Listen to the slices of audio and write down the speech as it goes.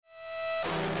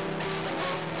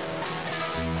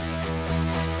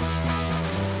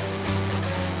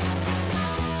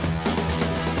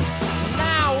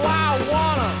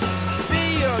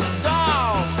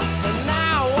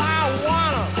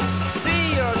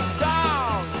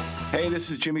This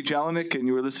is Jimmy Jelinek, and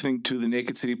you are listening to the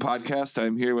Naked City Podcast.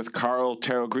 I'm here with Karl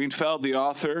Taro Greenfeld, the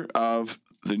author of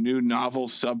the new novel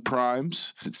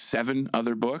Subprimes. It's 7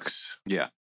 other books. Yeah.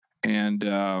 And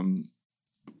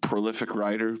prolific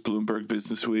writer, Bloomberg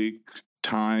Businessweek,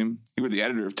 Time. You were the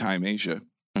editor of Time Asia.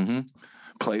 Mm-hmm.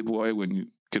 Playboy, when you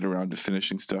get around to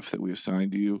finishing stuff that we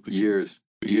assigned to you. Years.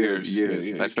 Yeah.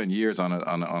 I spent years on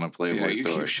a Playboy story. You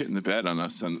keep shitting the bed on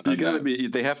us. You gotta be.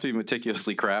 They have to be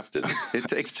meticulously crafted. It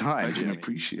takes time. I can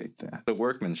appreciate that. The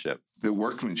workmanship.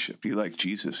 You like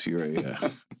Jesus. You're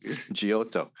a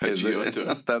Giotto.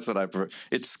 Giotto. That's what I prefer.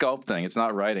 It's sculpting. It's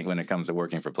not writing when it comes to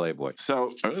working for Playboy.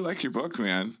 So I really like your book,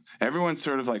 man. Everyone's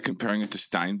sort of like comparing it to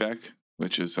Steinbeck,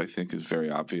 which I think is very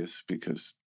obvious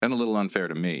because. And a little unfair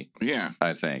to me. Yeah.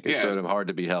 I think. It's sort of hard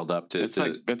to be held up to. It's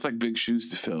like big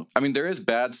shoes to fill. I mean, there is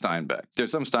bad Steinbeck.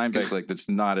 There's some Steinbeck that's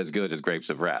not as good as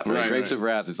Grapes of Wrath. Like, Grapes of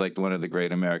Wrath is like one of the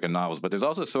great American novels, but there's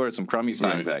also sort of some crummy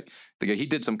Steinbeck. Right. He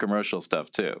did some commercial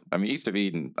stuff too. I mean, East of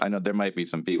Eden, I know there might be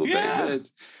some people,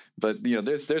 but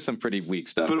there's some pretty weak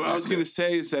stuff. But what I was going to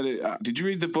say is that, did you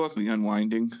read the book, The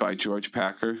Unwinding by George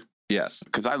Packer? Yes.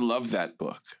 Because I love that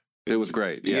book. It was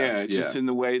great. Just in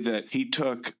the way that he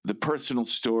took the personal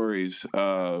stories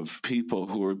of people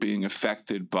who were being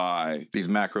affected by these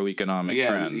macroeconomic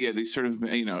trends. Yeah, these sort of,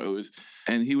 it was,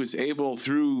 and he was able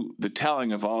through the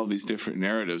telling of all of these different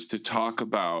narratives to talk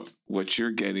about what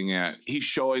you're getting at. He's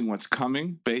showing what's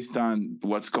coming based on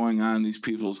what's going on in these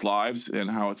people's lives and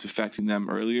how it's affecting them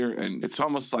earlier. And it's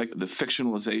almost like the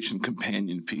fictionalization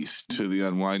companion piece to The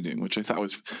Unwinding, which I thought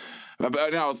was...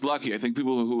 But now it's lucky. I think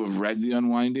people who have read The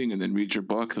Unwinding and then read your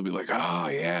book, they'll be like, oh,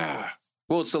 yeah.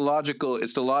 Well, it's the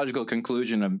logical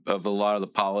conclusion of a lot of the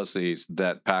policies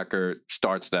that Packer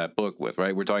starts that book with,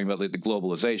 right? We're talking about like the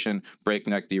globalization,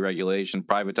 breakneck deregulation,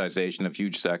 privatization of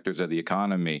huge sectors of the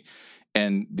economy.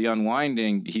 And The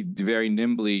Unwinding, he very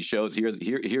nimbly shows here are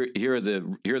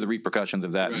the repercussions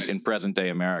of that in present day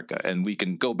America, and we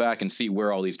can go back and see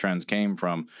where all these trends came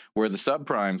from. Where the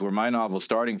Subprimes, where my novel's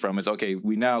starting from, is okay.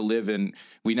 We now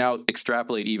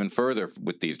extrapolate even further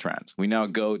with these trends. We now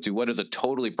go to what does a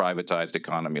totally privatized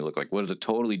economy look like? What does a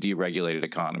totally deregulated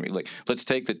economy like? Let's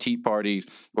take the Tea Party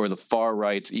or the far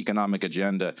right's economic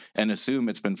agenda and assume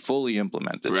it's been fully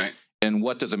implemented. Right. And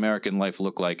what does American life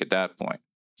look like at that point?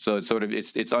 So it's sort of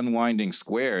it's unwinding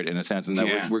squared in a sense, in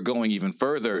that we're going even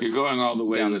further. You're going all the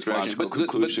way down to this logical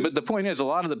conclusion. But the point is, a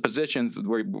lot of the positions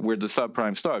where the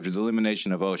subprime starts is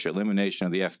elimination of OSHA, elimination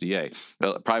of the FDA,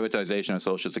 privatization of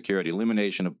Social Security,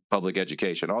 elimination of public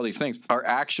education. All these things are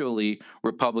actually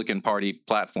Republican Party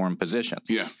platform positions.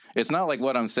 Yeah, it's not like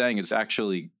what I'm saying is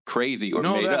actually crazy or made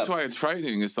up. No, that's why it's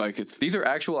frightening. These are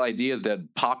actual ideas that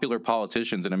popular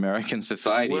politicians in American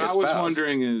society espouse. What I was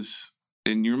wondering is,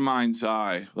 in your mind's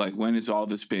eye, like, when is all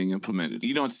this being implemented?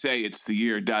 You don't say it's the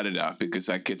year da-da-da because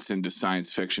that gets into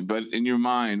science fiction. But in your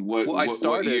mind,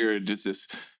 what year does this...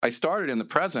 I started in the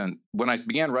present. When I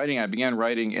began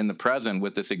writing in the present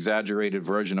with this exaggerated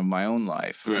version of my own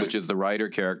life, which is the writer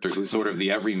character who's sort of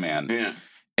the everyman. Yeah.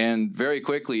 And very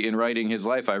quickly in writing his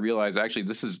life, I realized actually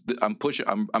I'm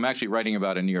actually writing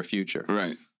about a near future.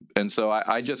 Right. And so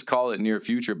I just call it near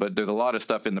future, but there's a lot of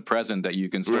stuff in the present that you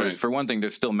can start. Right. For one thing,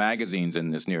 there's still magazines in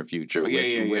this near future,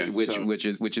 which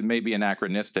is maybe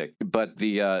anachronistic. But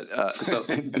I'm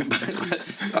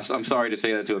sorry to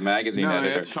say that to a magazine editor.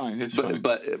 No, it's fine. It's fine.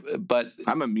 But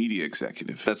I'm a media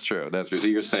executive. That's true. So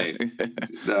you're safe.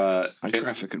 I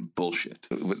traffic in bullshit.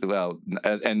 Well,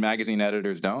 and magazine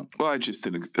editors don't? Well, I just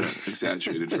did an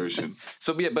exaggerated version.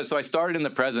 So I started in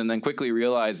the present, then quickly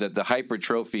realized that the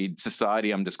hypertrophied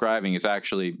society I'm describing is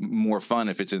actually more fun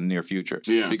if it's in the near future.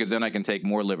 Yeah. Because then I can take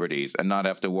more liberties and not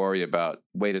have to worry about,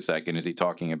 wait a second, is he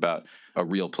talking about a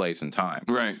real place and time?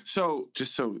 Right. So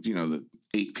just so you know, the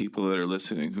 8 people that are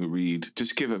listening who read,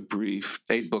 just give a brief...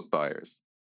 8 book buyers.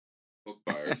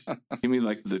 Give me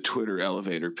like the Twitter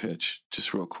elevator pitch,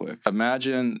 just real quick.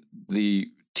 Imagine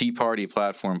the Tea Party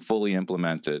platform fully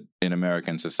implemented in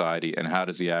American society, and how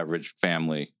does the average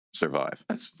family survive.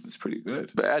 That's pretty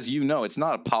good. But as you know, it's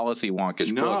not a policy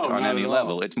wonkish book on any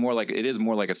level. It is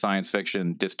more like a science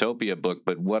fiction dystopia book.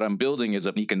 But what I'm building is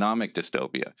an economic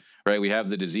dystopia, right? We have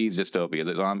the disease dystopia.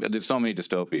 There's so many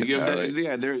dystopias.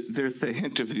 There's the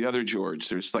hint of the other George.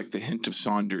 There's like the hint of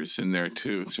Saunders in there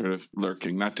too, sort of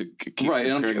lurking. Not to keep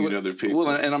comparing it to other people.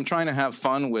 Well, and I'm trying to have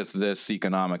fun with this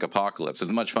economic apocalypse,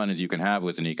 as much fun as you can have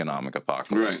with an economic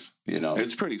apocalypse. Right.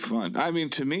 It's pretty fun. I mean,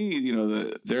 to me,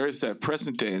 there is that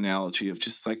present day analogy of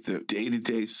just like the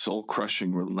day-to-day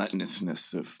soul-crushing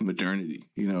relentlessness of modernity.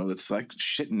 It's like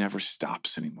shit never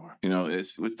stops anymore.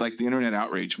 It's with like the internet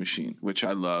outrage machine, which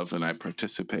I love and I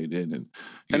participate in.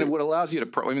 And what allows you to,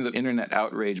 the internet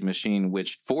outrage machine,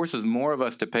 which forces more of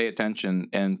us to pay attention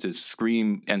and to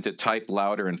scream and to type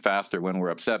louder and faster when we're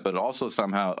upset, but it also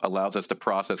somehow allows us to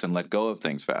process and let go of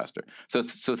things faster. So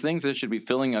things that should be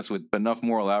filling us with enough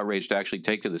moral outrage to actually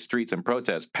take to the streets and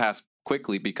protest pass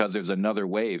quickly because there's another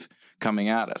wave coming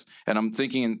at us. And I'm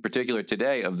thinking in particular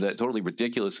today of the totally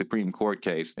ridiculous Supreme Court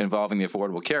case involving the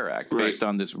Affordable Care Act, based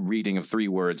on this reading of 3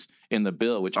 words in the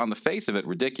bill, which on the face of it,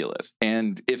 ridiculous.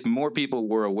 And if more people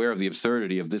were aware of the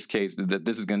absurdity of this case, that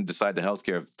this is going to decide the health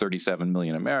care of 37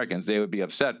 million Americans, they would be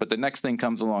upset. But the next thing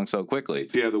comes along so quickly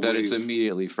that it's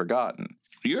immediately forgotten.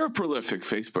 You're a prolific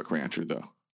Facebook ranter, though.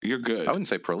 You're good. I wouldn't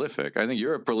say prolific. I think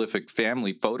you're a prolific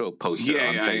family photo poster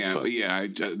on Facebook. Yeah,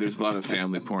 there's a lot of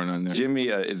family porn on there. Jimmy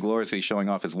is gloriously showing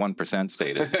off his 1%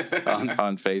 status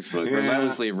on Facebook,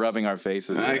 relentlessly rubbing our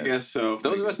faces. I guess so.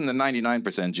 Those of us in the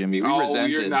 99%, Jimmy, we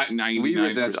resent it. You're not 99%. We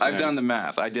resent. I've done the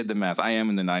math. I did the math. I am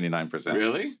in the 99%.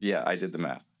 Really? Yeah, I did the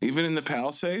math. Even in the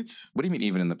Palisades? What do you mean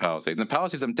even in the Palisades? In the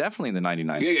Palisades, I'm definitely in the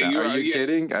 99%. Yeah, Are you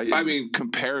kidding? I mean,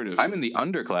 comparative. I'm in the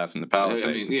underclass in the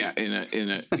Palisades. in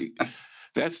a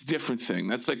that's a different thing.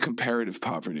 That's like comparative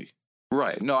poverty.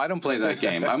 Right. No, I don't play that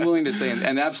game. I'm willing to say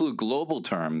in absolute global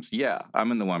terms, yeah,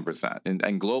 I'm in the 1%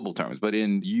 in global terms. But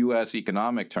in U.S.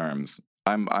 economic terms,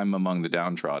 I'm among the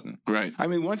downtrodden. Right. I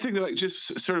mean, one thing that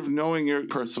just sort of knowing your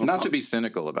personal... Not to be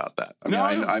cynical about that.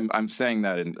 I'm saying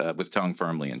that with tongue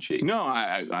firmly in cheek. No,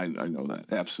 I know that.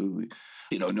 Absolutely.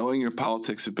 Knowing your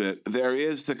politics a bit, there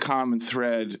is the common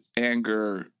thread,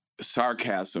 anger,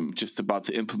 sarcasm just about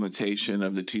the implementation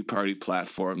of the Tea Party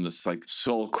platform, this like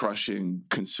soul-crushing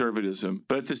conservatism,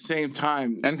 but at the same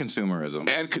time... And consumerism.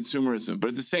 But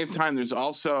at the same time, there's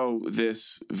also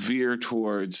this veer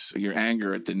towards your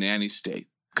anger at the nanny state.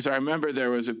 Because I remember there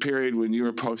was a period when you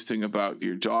were posting about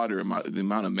your daughter, the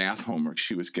amount of math homework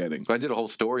she was getting. I did a whole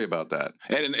story about that.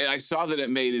 And I saw that it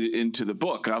made it into the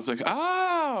book. And I was like,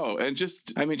 oh. And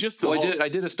I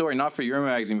did a story, not for your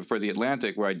magazine, but for The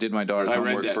Atlantic, where I did my daughter's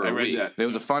homework for a week. It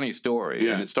was a funny story.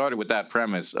 Yeah. And it started with that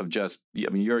premise of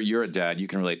you're a dad. You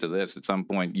can relate to this. At some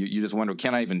point, you just wonder,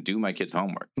 can I even do my kid's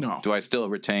homework? No. Do I still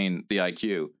retain the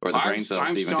IQ or the brain cells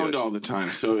to even do it? I'm stoned all the time.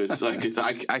 So it's like,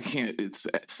 I can't.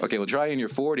 Okay, well, try in your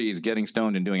 40s getting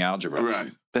stoned and doing algebra.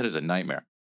 Right. That is a nightmare.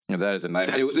 That is a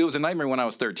nightmare. It was a nightmare when I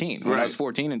was 13. When I was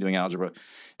 14 and doing algebra,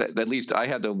 at least I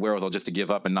had the wherewithal just to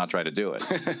give up and not try to do it.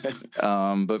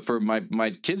 But for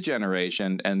my kids'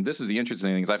 generation, and this is the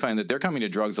interesting thing, is I find that they're coming to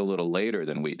drugs a little later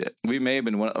than we did. We may have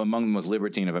been among the most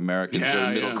libertine of Americans,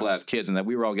 middle-class kids, and that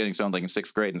we were all getting stoned like in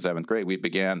 6th grade and 7th grade. We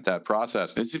began that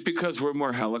process. Is it because we're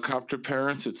more helicopter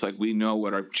parents? It's like we know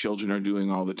what our children are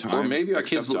doing all the time. Or maybe our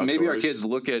kids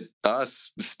look at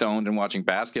us stoned and watching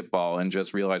basketball and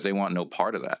just realize they want no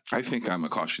part of that. I think I'm a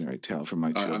cautionary tale for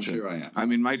my children. I'm sure I am. I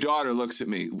mean, my daughter looks at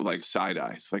me like side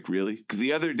eyes, like, really?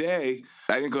 The other day,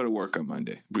 I didn't go to work on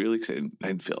Monday, really, because I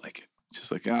didn't feel like it.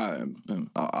 Just like,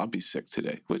 I'll be sick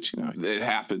today, which, it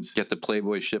happens. Yet the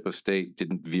Playboy ship of state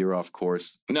didn't veer off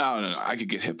course. No. I could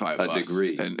get hit by a bus.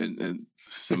 Degree. And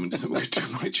someone could do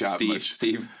my job.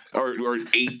 Steve. Or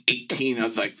 18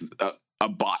 of like... a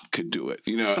bot could do it,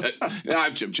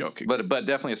 I'm joking. But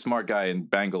definitely a smart guy in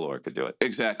Bangalore could do it.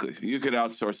 Exactly. You could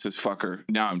outsource this fucker.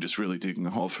 Now I'm just really digging a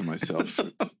hole for myself.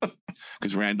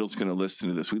 Because Randall's going to listen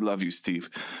to this. We love you, Steve.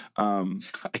 I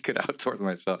could outsource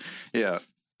myself. Yeah.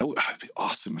 It'd be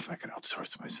awesome if I could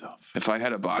outsource myself. If I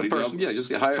had a body double. Yeah,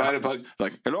 just hire. If I had a bug,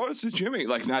 like, hello, this is Jimmy.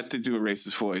 Like, not to do a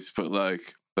racist voice, but like...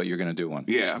 But you're going to do one.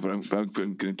 Yeah, but I'm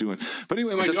going to do one. But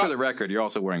anyway, just for the record, you're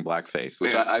also wearing blackface,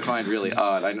 which I find really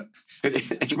odd.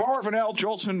 It's more of an Al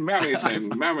Jolson Mammy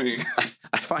thing. Mammy.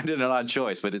 I find it an odd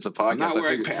choice, but it's a I'm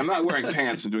podcast. not wearing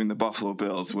pants and doing the Buffalo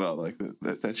Bill as well. Like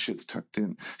that shit's tucked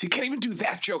in. So you can't even do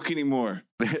that joke anymore.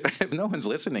 If no one's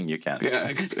listening, you can. Yeah,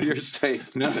 You're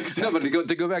safe. No, exactly. No, but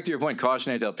to go back to your point,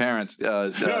 cautionary tale parents.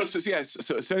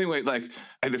 So anyway, like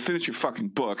I had to finish your fucking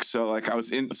book. So like I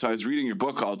was reading your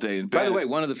book all day in bed. By the way,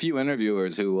 one of the few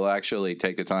interviewers who will actually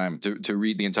take the time to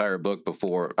read the entire book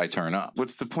before I turn up.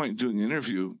 What's the point in doing an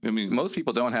interview? I mean, most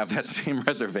people don't have that same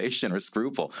reservation or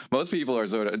scruple. Most people are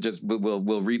sort of just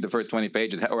will read the first 20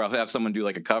 pages, or I'll have someone do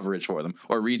like a coverage for them,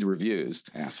 or read the reviews,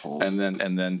 assholes,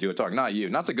 and then do a talk. Not you,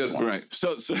 not the good one. Right.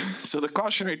 So the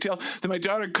cautionary tale. Then my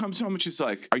daughter comes home and she's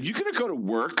like, "Are you going to go to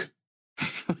work?"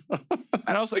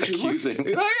 And I was like, accusing.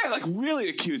 Like really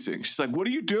accusing. She's like, "What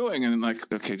are you doing?" And I'm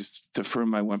like, "Okay, just to affirm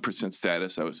my 1%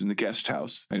 status. I was in the guest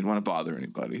house. I didn't want to bother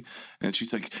anybody." And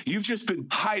she's like, "You've just been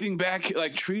hiding back,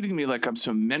 like treating me like I'm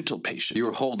some mental patient." You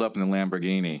were holed up in the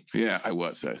Lamborghini. Yeah, I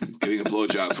was getting a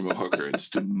blowjob from a hooker. It's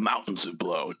mountains of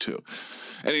blow too.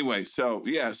 Anyway, so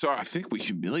I think we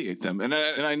humiliate them, and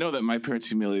I know that my parents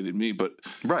humiliated me, but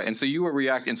right. And so you were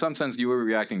reacting. In some sense, you were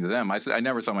reacting to them. I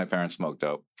never saw my parents smoke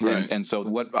dope. Right. And so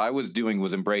what I was doing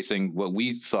was embracing what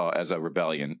we saw as a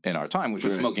rebellion in our time, which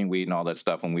was smoking weed and all that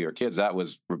stuff when we were kids. That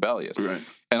was rebellious. Right.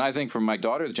 And I think for my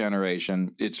daughter's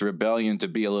generation, it's rebellion to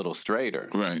be a little straighter.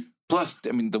 Right. Plus,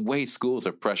 I mean, the way schools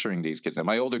are pressuring these kids.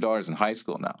 My older daughter's in high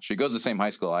school now. She goes to the same high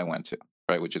school I went to,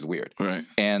 right, which is weird. Right.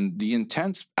 And the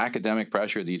intense academic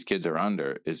pressure these kids are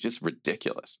under is just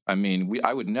ridiculous. I mean,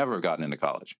 I would never have gotten into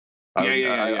college.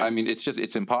 I mean,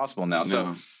 it's impossible now.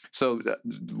 No.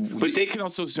 But they can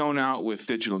also zone out with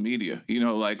digital media,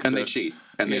 and they cheat.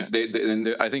 And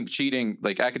I think cheating,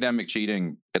 like academic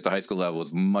cheating at the high school level,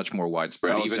 is much more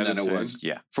widespread even than it was.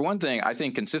 Yeah. For one thing, I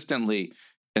think consistently,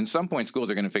 in some point,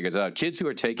 schools are going to figure this out. Kids who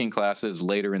are taking classes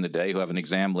later in the day, who have an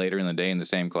exam later in the day in the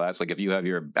same class, like if you have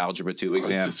your Algebra 2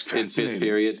 exam in fifth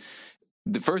period,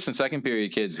 the first and second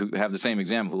period kids who have the same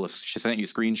exam who will send you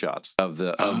screenshots of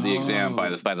the exam by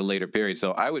the later period.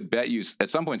 So I would bet you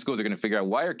at some point schools are going to figure out,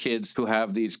 why are kids who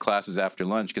have these classes after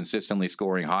lunch consistently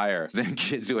scoring higher than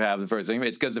kids who have the first?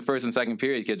 It's because the first and second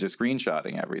period kids are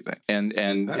screenshotting everything.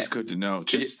 And that's good to know.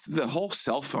 Just the whole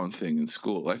cell phone thing in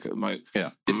school, like it might. Yeah,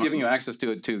 it's giving you access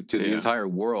to the entire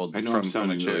world. I know I'm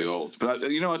sounding really old, but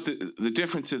you know what? The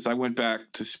difference is, I went back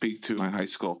to speak to my high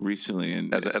school recently,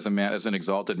 and as an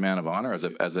exalted man of honor.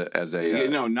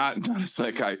 Not as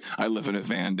like I live in a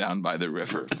van down by the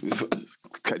river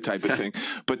type of thing,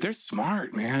 but they're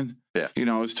smart, man. Yeah.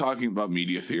 I was talking about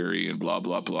media theory and blah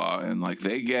blah blah, and like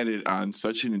they get it on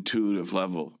such an intuitive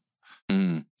level.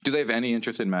 Do they have any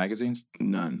interest in magazines?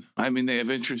 None. I mean, they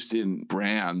have interest in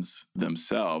brands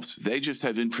themselves. They just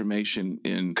have information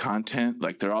in content.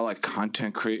 Like they're all like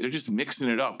content creators. They're just mixing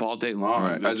it up all day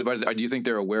long. Right. Do you think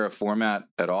they're aware of format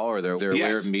at all, or they're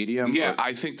aware of medium? Yeah,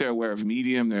 I think they're aware of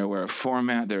medium. They're aware of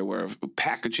format. They're aware of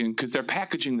packaging, because they're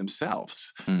packaging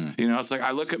themselves. It's like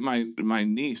I look at my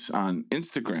niece on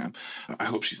Instagram. I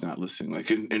hope she's not listening.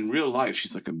 Like in real life,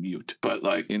 she's like a mute. But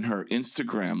like in her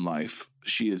Instagram life,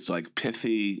 she is like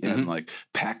pithy and like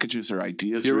packages her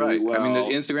ideas really well. I mean,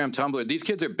 the Instagram, Tumblr, these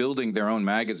kids are building their own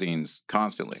magazines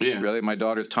constantly. Yeah. Really, my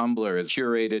daughter's Tumblr is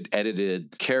curated,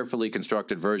 edited, carefully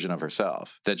constructed version of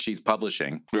herself that she's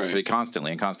publishing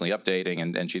constantly updating,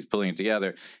 and she's pulling it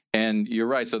together. And you're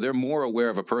right. So they're more aware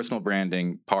of a personal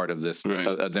branding part of this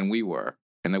than we were.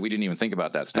 And that we didn't even think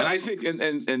about that stuff. And I think,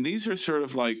 and these are sort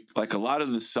of like a lot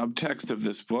of the subtext of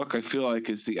this book, I feel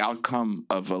like, is the outcome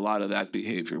of a lot of that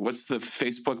behavior. What's the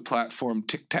Facebook platform,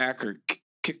 TikTok or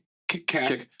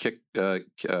KikTok?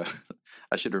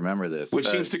 I should remember this. Which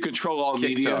seems to control all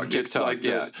media. It's like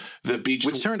the beach.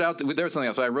 Which turned out there was something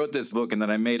else. So I wrote this book, and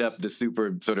then I made up this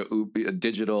super sort of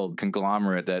digital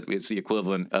conglomerate that is the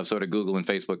equivalent of sort of Google and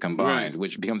Facebook combined,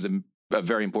 which becomes a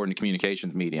very important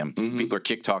communications medium. People are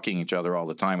kick-talking each other all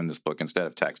the time in this book instead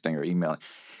of texting or emailing.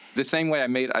 The same way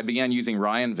I began using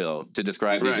Ryanville to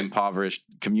describe these impoverished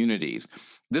communities.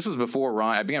 This was before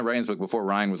I began writing this book before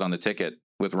Ryan was on the ticket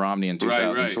with Romney in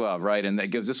 2012, right? And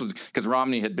this was because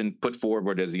Romney had been put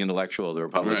forward as the intellectual of the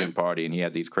Republican Party, and he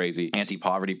had these crazy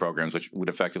anti-poverty programs, which would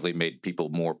effectively make people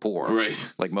more poor,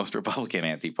 like most Republican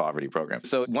anti-poverty programs.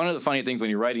 So one of the funny things when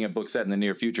you're writing a book set in the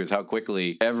near future is how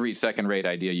quickly every second-rate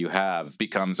idea you have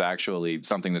becomes actually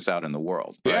something that's out in the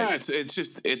world. Right? Yeah,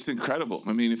 it's incredible.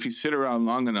 I mean, if you sit around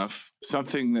long enough,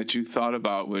 something that you thought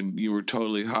about when you were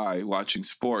totally high watching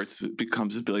sports, it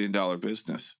becomes $1 billion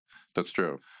business. That's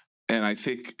true. And I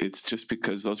think it's just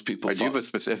because those people. Do you have a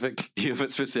specific? Do you have a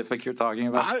specific you're talking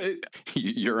about?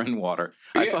 Urine water.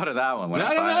 Yeah. I thought of that one. When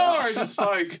I don't know. Or just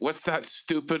like, what's that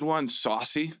stupid one?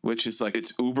 Saucy, which is like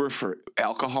it's Uber for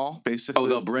alcohol, basically. Oh,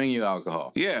 they'll bring you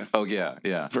alcohol. Yeah. Oh,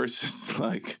 yeah. Versus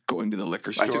like going to the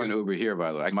liquor store. I took an Uber here,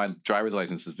 by the way. My driver's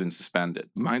license has been suspended.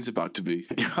 Mine's about to be.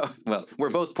 Well, we're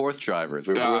both Porsche drivers.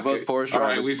 We're both Porsche drivers. All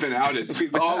right, we've been outed.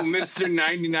 Oh, Mr.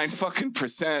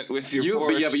 99% with your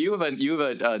Porsche. But you have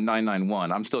a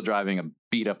 991. I'm still driving a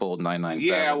beat up old 997.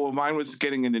 Yeah, well, mine was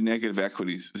getting into negative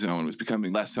equities zone. It was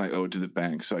becoming less than I owed to the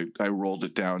bank, so I rolled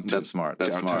it down. That's smart.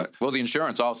 That's smart. Well, the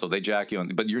insurance also, they jack you on,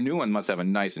 but your new one must have a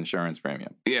nice insurance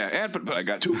premium. Yeah, but I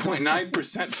got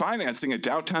 2.9% financing at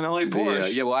downtown LA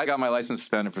Porsche. Yeah. Well, I got my license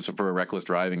suspended for a reckless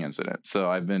driving incident, so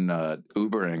I've been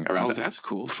Ubering around. Oh, that's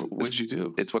cool. What'd you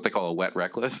do? It's what they call a wet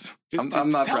reckless. I'm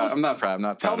not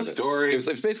proud. Tell the story. It was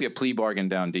basically a plea bargain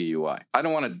down DUI. I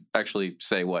don't want to actually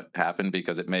say what happened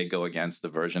because it may go against the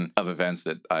version of events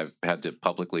that I've had to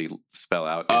publicly spell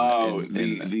out.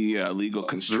 The legal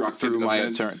constructed through my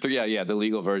events. attorney. The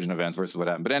legal version events versus what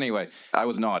happened. But anyway, I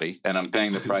was naughty, and I'm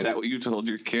paying the price. Is that what you told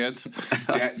your kids?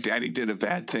 Daddy did a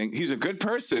bad thing. He's a good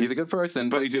person.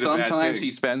 But he did a bad thing. Sometimes he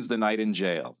spends the night in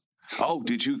jail. Oh,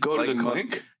 did you go to the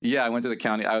clink? Yeah, I went to the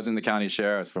county. I was in the county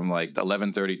sheriff's from like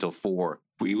 11:30 till 4.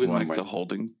 Were you in like the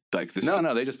holding? Like this?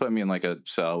 No, they just put me in like a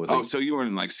cell with. So you were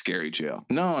in like scary jail?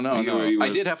 No. I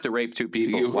did have to rape 2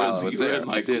 people while I was there.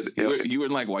 I did. You were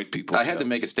in like white people. I had to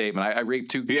make a statement. I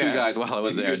raped two guys while I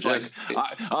was there. It's like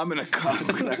I'm gonna cut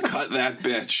that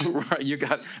bitch. Right?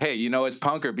 It's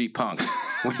punk or be punk.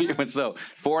 So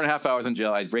 4.5 hours in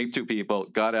jail. I raped 2 people.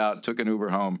 Got out. Took an Uber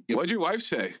home. What'd your wife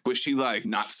say? Was she like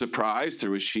not surprised or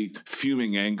was she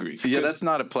fuming angry? Yeah, that's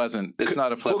not a pleasant. It's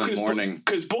not a pleasant morning.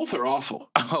 Because both are awful.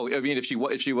 Oh, I mean, if she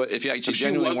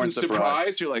genuinely wasn't weren't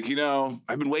surprised, you're like,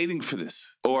 I've been waiting for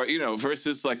this, or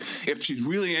versus like if she's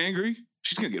really angry,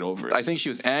 she's gonna get over it. I think she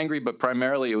was angry, but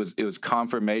primarily it was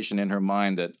confirmation in her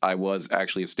mind that I was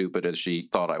actually as stupid as she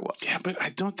thought I was. Yeah, but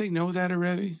don't they know that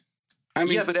already? I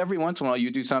mean, yeah, but every once in a while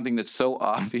you do something that's so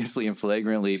obviously and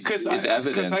flagrantly evidence.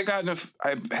 Because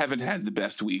I haven't had the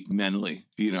best week mentally.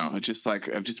 It's just like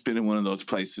I've just been in one of those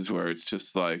places where it's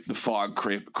just like the fog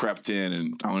crept in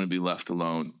and I want to be left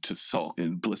alone to sulk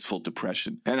in blissful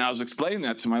depression. And I was explaining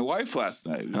that to my wife last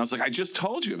night. And I was like, I just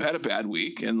told you I've had a bad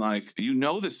week. And like,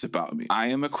 this about me. I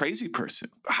am a crazy person.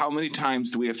 How many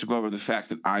times do we have to go over the fact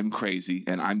that I'm crazy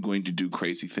and I'm going to do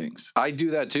crazy things? I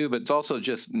do that too, but it's also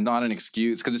just not an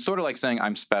excuse because it's sort of like saying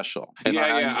I'm special. And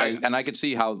I could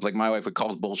see how like my wife would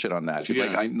call bullshit on that. She's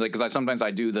like, because sometimes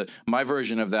I do my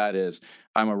version of that is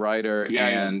I'm a writer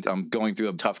and I'm going through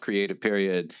a tough creative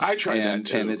period. I try that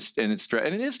too.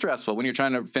 And it is stressful when you're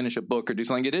trying to finish a book or do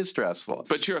something. It is stressful.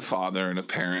 But you're a father and a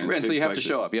parent. And so you have to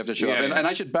show up. You have to show up. And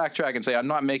I should backtrack and say I'm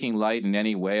not making light in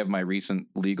any way of my recent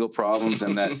legal problems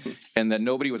and that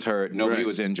nobody was hurt, nobody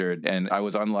was injured, and I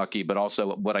was unlucky. But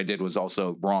also what I did was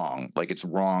also wrong. Like it's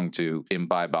wrong to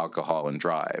imbibe alcohol and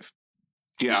drive.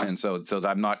 Yeah, and so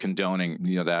I'm not condoning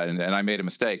that, and I made a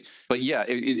mistake. But yeah,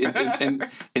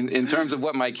 in terms of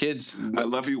what my kids, I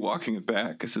love you walking it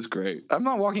back. This is great. I'm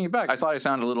not walking it back. I thought I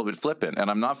sounded a little bit flippant, and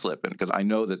I'm not flippant because I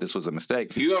know that this was a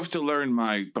mistake. You have to learn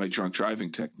my drunk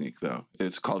driving technique, though.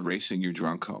 It's called racing your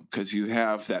drunk home because you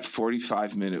have that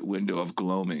 45-minute window of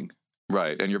gloaming.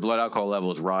 Right, and your blood alcohol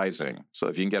level is rising. So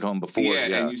if you can get home before,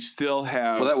 and you still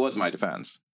have. Well, that was my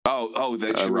defense.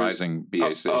 That you rising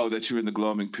BAC. That you were in the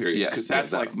gloaming period. Yes, because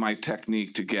that's like my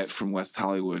technique to get from West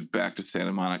Hollywood back to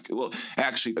Santa Monica. Well,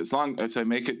 actually, as long as I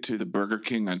make it to the Burger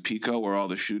King on Pico where all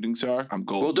the shootings are, I'm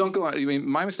golden. Well, don't go on. I mean,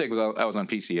 my mistake was I was on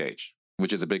PCH,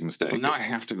 which is a big mistake. Well, now I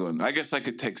have to go in. I guess I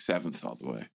could take 7th all the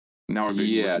way. Now we're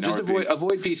being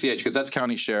avoid PCH because that's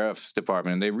County Sheriff's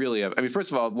Department, and they really have. I mean,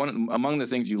 first of all, among the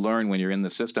things you learn when you're in the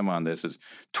system on this is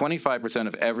 25%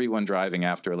 of everyone driving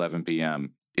after 11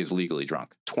 p.m. is legally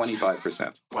drunk.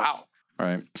 25%. Wow. All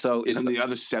right. So and the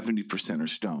other 70% are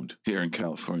stoned here in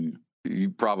California.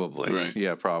 Probably. Right.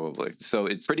 Yeah, probably. So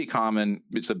it's pretty common.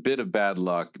 It's a bit of bad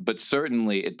luck, but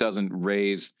certainly it doesn't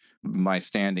raise my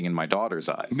standing in my daughter's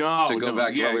eyes. No, to go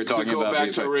back to what we were talking about. To go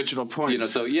back to the original point. I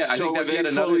think that's yet another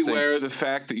thing. So fully aware of the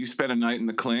fact that you spent a night in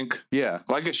the clink? Yeah.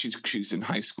 Well, I guess she's in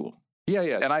high school. Yeah,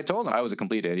 yeah. And I told him I was a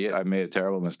complete idiot. I made a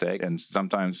terrible mistake. And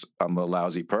sometimes I'm a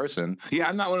lousy person. Yeah,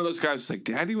 I'm not one of those guys like,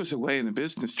 Daddy was away on a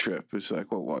business trip. It's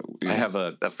like, well, what? I have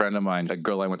a friend of mine, a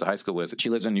girl I went to high school with. She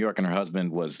lives in New York, and her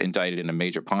husband was indicted in a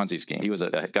major Ponzi scheme. He was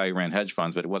a guy who ran hedge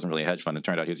funds, but it wasn't really a hedge fund. It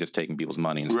turned out he was just taking people's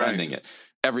money and spending it.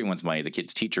 Everyone's money, the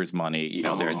kids' teachers' money. You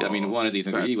know, one of these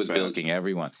things. He was bilking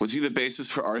everyone. Was he the basis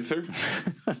for Arthur?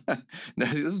 No,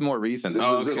 this is more recent. This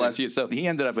was last year. So he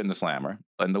ended up in the slammer,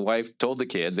 and the wife told the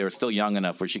kids they were still young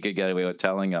enough where she could get away with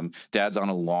telling them Dad's on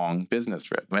a long business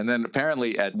trip. And then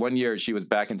apparently at 1 year she was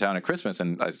back in town at Christmas,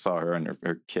 and I saw her and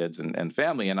her kids and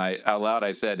family, and out loud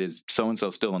I said, "Is so and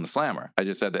so still in the slammer?" I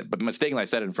just said that, but mistakenly I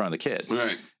said it in front of the kids.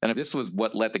 Right. And if this was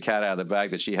what let the cat out of the bag,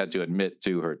 that she had to admit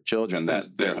to her children that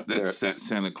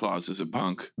Santa Claus is a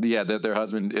punk. Yeah, that their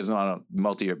husband isn't on a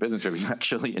multi-year business trip. He's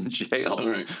actually in jail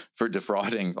for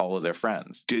defrauding all of their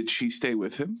friends. Did she stay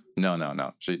with him?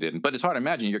 No, she didn't. But it's hard to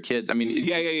imagine your kids. I mean,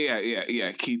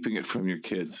 yeah. Keeping it from your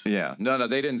kids. Yeah, no,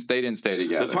 they didn't stay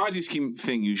together. The Ponzi scheme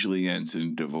thing usually ends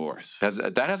in divorce.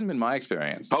 That hasn't been my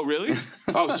experience. Oh, really?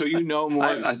 Oh, so you know more.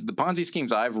 The Ponzi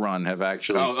schemes I've run have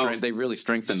actually they really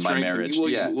strengthened my marriage.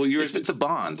 Well, yours, it's a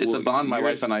bond. It's a bond my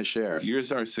wife and I share.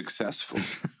 Yours are successful.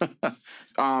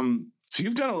 So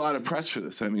you've done a lot of press for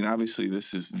this. I mean, obviously,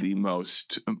 this is the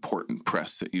most important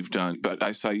press that you've done. But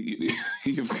I saw you.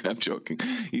 I'm joking.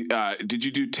 Did you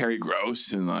do Terry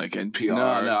Gross and like NPR?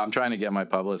 No. I'm trying to get my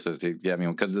publicist to get me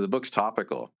one because the book's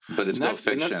topical, but it's not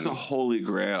fiction. And that's the holy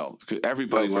grail.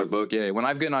 Everybody for a book. Yeah, when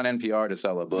I've been on NPR to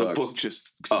sell a book, the book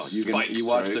just you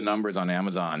watch the numbers on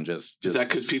Amazon. Just is that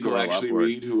because people actually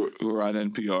read who are on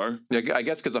NPR? Yeah, I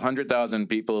guess because 100,000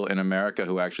 people in America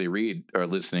who actually read are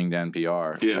listening to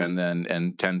NPR,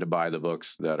 and tend to buy the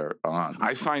books that are on.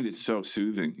 I find it so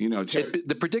soothing. You know,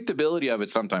 the predictability of it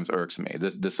sometimes irks me.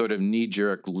 The sort of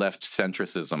knee-jerk left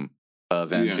centricism of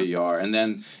NPR. And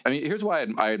then, I mean, here's why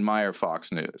I admire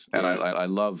Fox News. And I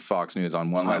love Fox News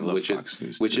on one level, which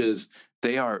is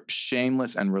they are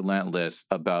shameless and relentless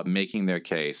about making their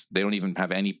case. They don't even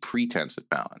have any pretense of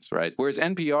balance, right? Whereas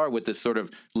NPR, with this sort of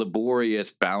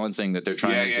laborious balancing that they're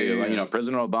trying to do, you know,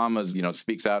 President Obama's,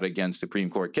 speaks out against Supreme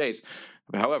Court case.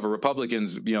 However,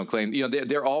 Republicans, claim,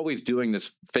 they're always doing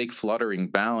this fake fluttering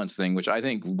balance thing, which I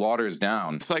think waters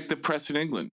down. It's like the press in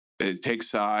England. It takes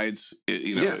sides.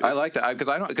 I like that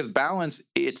because balance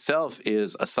itself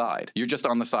is a side. You're just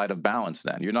on the side of balance.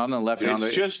 Then you're not on the left.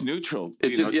 It's just neutral.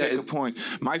 Take a point.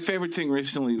 My favorite thing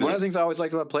recently. One of the things I always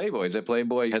liked about Playboy is that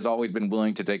Playboy has always been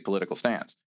willing to take political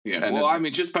stance. Yeah. And I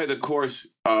mean, just by the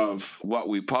course of what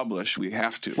we publish, we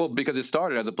have to. Well, because it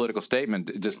started as a political statement,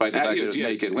 despite the fact that it's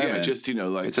naked women. Yeah, just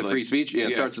it's a free speech. Yeah,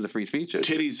 it starts with a free speech issue.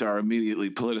 Titties are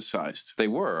immediately politicized. They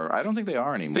were. I don't think they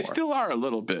are anymore. They still are a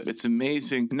little bit. It's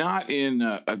amazing, not in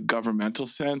a governmental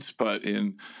sense, but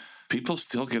in people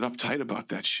still get uptight about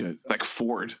that shit, like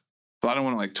Ford. Well, I don't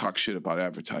want to talk shit about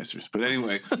advertisers, but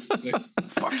anyway,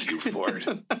 fuck you, Ford.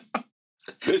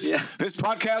 This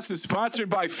podcast is sponsored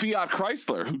by Fiat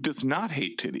Chrysler, who does not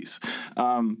hate titties.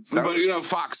 But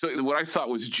Fox. So what I thought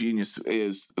was genius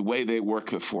is the way they work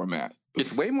the format.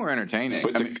 It's way more entertaining.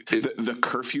 But the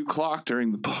curfew clock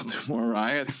during the Baltimore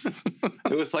riots,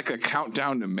 it was like a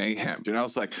countdown to mayhem. And I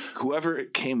was like, whoever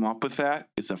came up with that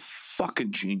is a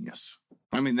fucking genius.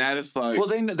 I mean, that is like... Well,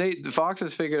 Fox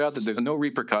has figured out that there's no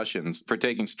repercussions for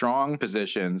taking strong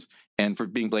positions and for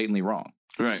being blatantly wrong.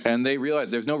 Right. And they realize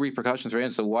there's no repercussions for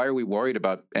it, so why are we worried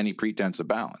about any pretense of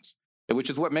balance? Which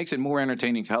is what makes it more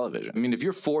entertaining television. I mean, if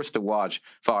you're forced to watch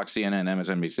Fox, CNN,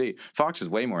 MSNBC, Fox is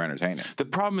way more entertaining. The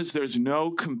problem is there's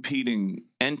no competing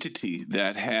entity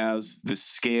that has the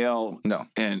scale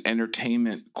and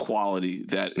entertainment quality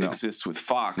that exists with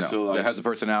Fox. No. So that has the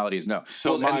personalities. No.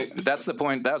 So that's the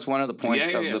point. That's one of the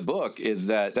points of the book is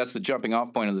that's the jumping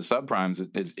off point of the subprimes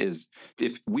is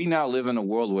if we now live in a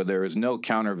world where there is no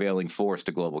countervailing force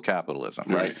to global capitalism,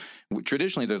 right?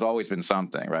 Traditionally, there's always been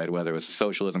something, right? Whether it was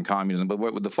socialism, communism, but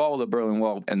with the fall of the Berlin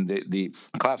Wall and the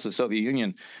collapse of the Soviet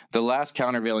Union, the last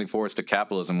countervailing force to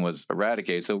capitalism was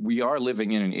eradicated. So we are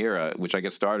living in an era, which I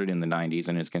guess started in the 90s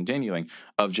and is continuing,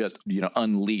 of just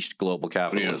unleashed global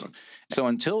capitalism. So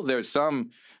until there's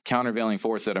some countervailing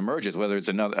force that emerges, whether it's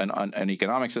an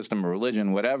economic system or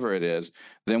religion, whatever it is,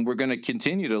 then we're going to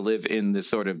continue to live in this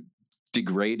sort of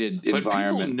degraded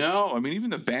environment. But people know. I mean, even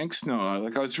the banks know.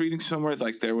 Like I was reading somewhere,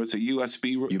 there was a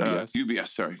USB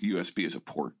is a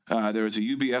port. There was a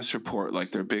UBS report,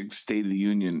 like their big State of the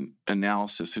Union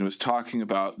analysis, and it was talking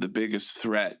about the biggest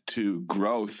threat to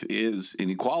growth is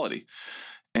inequality.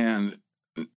 And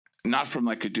not from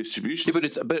like a distribution. Yeah,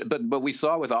 but we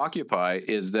saw with Occupy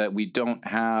is that we don't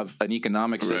have an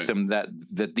economic system that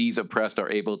these oppressed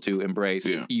are able to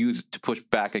embrace, use to push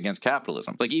back against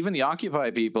capitalism. Like even the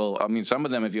Occupy people, I mean, some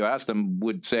of them, if you ask them,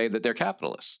 would say that they're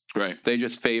capitalists. Right. They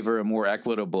just favor a more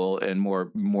equitable and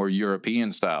more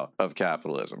European style of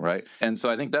capitalism, right? And so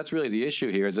I think that's really the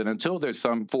issue here, is that until there's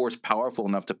some force powerful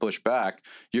enough to push back,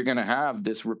 you're going to have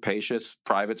this rapacious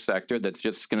private sector that's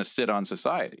just going to sit on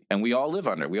society, and we all live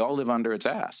under its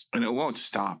ass. And it won't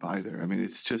stop either. I mean,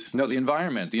 it's just the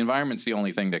environment's the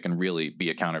only thing that can really be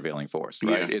a countervailing force,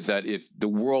 right? Is that if the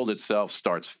world itself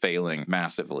starts failing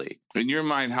massively. In your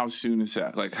mind, how soon is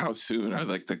that? Like, how soon are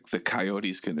like the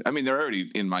coyotes going to? I mean, they're already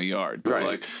in my yard, but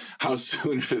like, how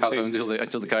soon?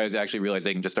 Until the coyotes actually realize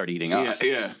they can just start eating us?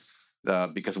 Yeah.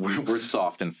 Because we're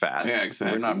soft and fat. Yeah,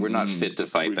 exactly. We're not fit to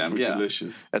fight them. We're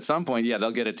delicious. At some point,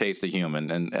 they'll get a taste of human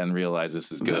and realize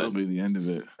this is good. That'll be the end of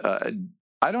it.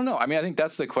 I don't know. I mean, I think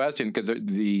that's the question, because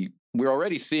we're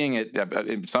already seeing it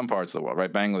in some parts of the world,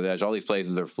 right? Bangladesh, all these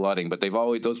places are flooding, but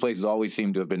those places always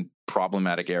seem to have been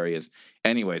problematic areas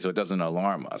anyway, so it doesn't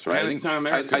alarm us, right?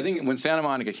 I think when Santa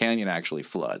Monica Canyon actually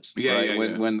floods,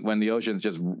 when the oceans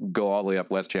just go all the way up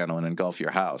West Channel and engulf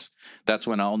your house, that's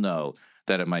when I'll know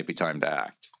that it might be time to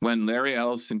act. When Larry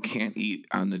Ellison can't eat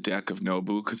on the deck of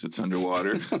Nobu because it's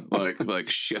underwater, like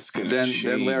shit's gonna change.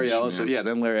 Then Larry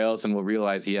Ellison will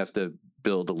realize he has to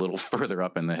build a little further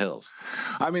up in the hills.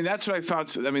 I mean, that's what I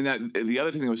found. I mean, that the other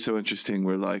thing that was so interesting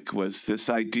was this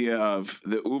idea of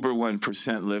the uber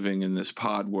 1% living in this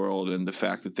pod world, and the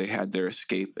fact that they had their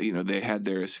escape, they had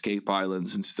their escape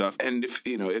islands and stuff. And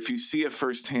if you see a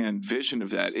firsthand vision of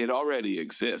that, it already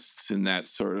exists in that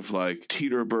sort of like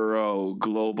Teterboro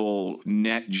global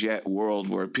net jet world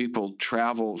where people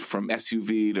travel from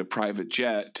SUV to private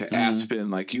jet to Aspen.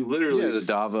 Like you literally, the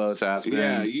Davos, Aspen.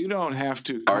 Yeah, you don't have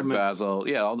to Art Basel.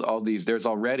 All these. There's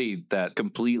already that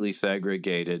completely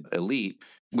segregated elite,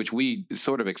 which we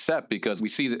sort of accept because we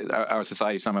see that our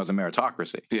society somehow is a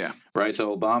meritocracy. Yeah. Right.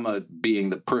 So Obama being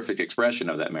the perfect expression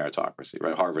of that meritocracy,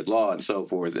 right? Harvard Law and so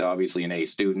forth, obviously an A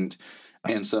student.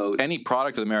 And so any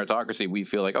product of the meritocracy, we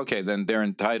feel like, okay, then they're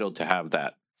entitled to have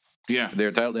that. Yeah. They're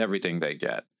entitled to everything they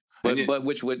get. But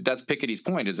that's Piketty's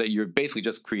point, is that you're basically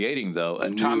just creating, though,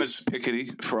 Thomas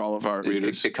Piketty, for all of our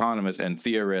readers, economist and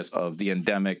theorist of the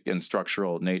endemic and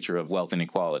structural nature of wealth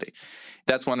inequality.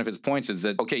 That's one of his points, is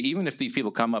that, okay, even if these people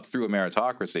come up through a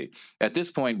meritocracy, at this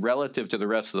point, relative to the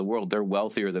rest of the world, they're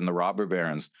wealthier than the robber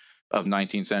barons of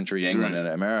 19th century England and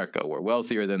America, or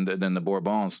wealthier than the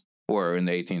Bourbons were in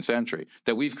the 18th century.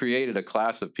 That we've created a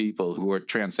class of people who are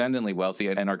transcendently wealthy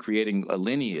and are creating a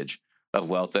lineage of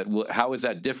wealth. How is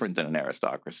that different than an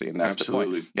aristocracy? And that's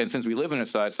Absolutely. the point. And since we live in a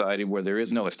society where there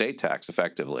is no estate tax,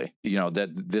 effectively, that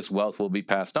this wealth will be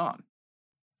passed on.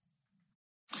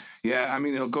 Yeah, I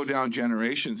mean, it'll go down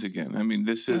generations again. I mean,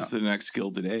 this is the next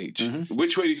Gilded Age. Mm-hmm.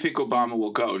 Which way do you think Obama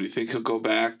will go? Do you think he'll go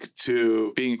back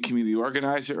to being a community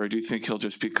organizer, or do you think he'll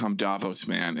just become Davos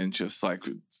man and just like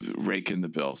rake in the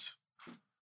bills?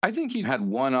 I think he's had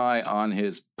one eye on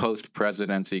his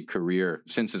post-presidency career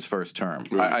since his first term.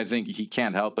 Right. I think he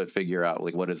can't help but figure out,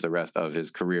 like, what is the rest of his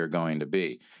career going to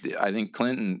be. I think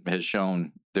Clinton has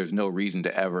shown there's no reason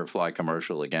to ever fly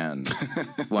commercial again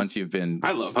once you've been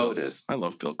POTUS. I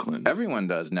love Bill Clinton. Everyone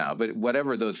does now, but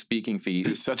whatever those speaking fees.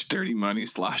 There's such dirty money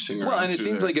sloshing around. Well, and it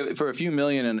seems like for a few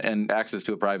million and access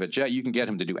to a private jet, you can get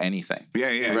him to do anything.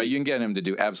 Yeah. Right? You can get him to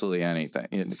do absolutely anything.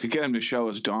 You can get him to show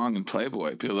his dong in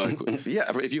Playboy. Be like,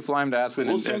 yeah, if you fly him to Aspen.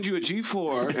 We'll send you a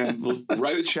G4 and we'll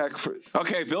write a check for.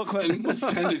 Okay, Bill Clinton, we'll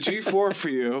send a G4 for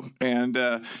you. And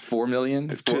 $4 million?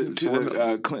 To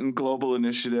the Clinton Global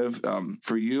Initiative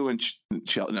for you and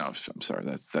no, I'm sorry,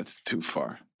 that's too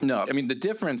far. No, I mean, the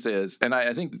difference is, and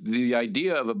I think the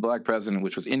idea of a black president,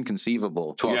 which was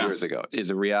inconceivable 12 years ago, is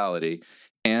a reality.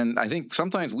 And I think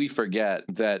sometimes we forget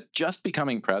that just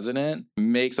becoming president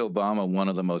makes Obama one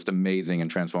of the most amazing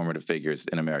and transformative figures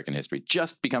in American history.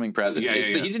 Just becoming president.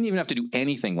 He didn't even have to do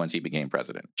anything once he became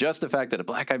president. Just the fact that a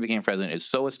black guy became president is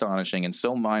so astonishing and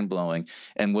so mind-blowing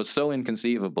and was so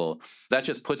inconceivable. That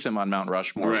just puts him on Mount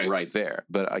Rushmore right there.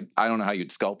 But I don't know how you'd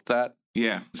sculpt that.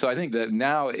 Yeah. So I think that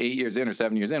now, 8 years in or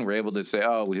 7 years in, we're able to say,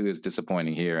 oh, he was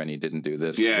disappointing here and he didn't do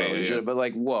this. But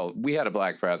like, whoa, we had a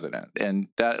black president. And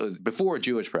that was before a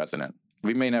Jewish president.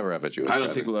 We may never have a Jewish president. I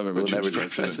don't think we'll ever have a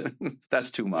Jewish president.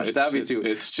 That's too much. That'd be too.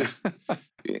 It's just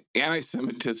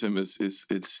anti-Semitism is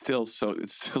still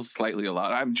slightly a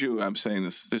lot. I'm Jew. I'm saying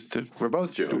this. We're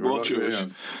both Jewish. We're both Jewish. Yeah.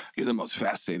 You're the most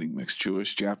fascinating mix.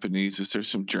 Jewish, Japanese. Is there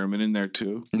some German in there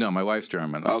too? No, my wife's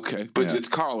German. Okay, but it's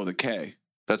Karl with a K.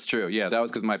 That's true. Yeah, that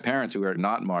was because my parents, who are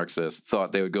not Marxists,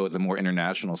 thought they would go with the more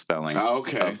international spelling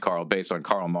of Karl, based on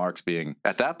Karl Marx being,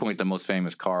 at that point, the most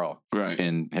famous Karl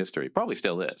in history. Probably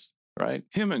still is, right?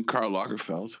 Him and Karl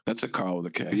Lagerfeld. That's a Karl with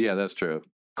a K. Yeah, that's true.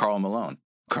 Karl Malone.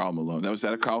 Karl Malone. Was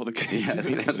that a Karl with a K? Yeah, I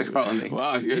think that's a Karl.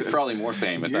 Wow, he's probably more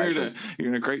famous. You're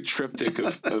in a great triptych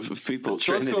of people.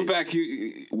 So let's go back.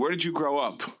 Where did you grow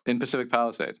up? In Pacific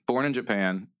Palisades. Born in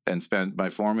Japan and spent my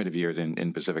formative years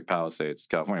in Pacific Palisades,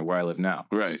 California, where I live now.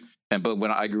 Right. But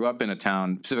when I grew up in a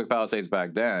town, Pacific Palisades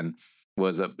back then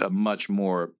was a much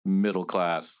more middle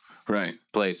class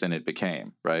place than it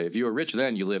became, right? If you were rich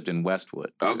then, you lived in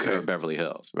Westwood or Beverly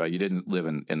Hills, right? You didn't live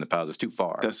in the Palisades, too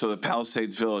far. So the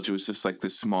Palisades Village was just like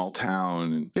this small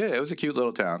town. Yeah, it was a cute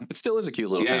little town. It still is a cute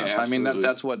little town. Yeah, I mean,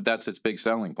 that's its big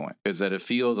selling point, is that it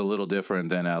feels a little different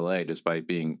than LA, despite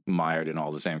being mired in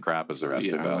all the same crap as the rest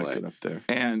of LA. Yeah, I like it up there.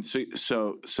 And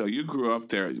so you grew up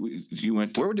there. You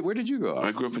went to, where did you grow up?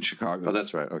 I grew up in Chicago. Oh,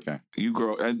 that's right. Okay.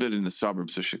 I've been in the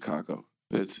suburbs of Chicago.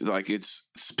 It's like it's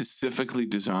specifically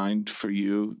designed for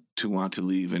you to want to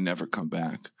leave and never come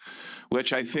back,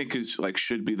 which I think is like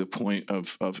should be the point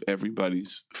of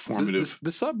everybody's formative.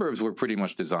 The suburbs were pretty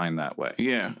much designed that way.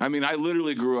 Yeah, I mean, I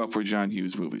literally grew up where John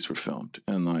Hughes movies were filmed,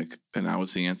 and I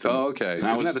was the anthem. Oh, okay.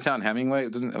 Isn't that the town Hemingway?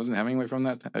 Wasn't Hemingway from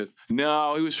that town?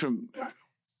 No, he was from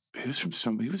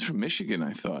Michigan,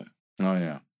 I thought. Oh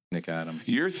yeah, Nick Adams.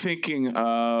 You're thinking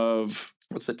of.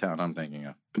 What's the town I'm thinking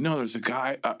of? No, there's a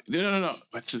guy. No.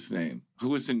 What's his name? Who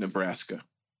was in Nebraska?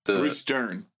 Bruce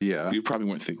Dern. Yeah. You probably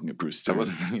weren't thinking of Bruce Dern. I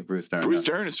wasn't thinking of Bruce Dern. Bruce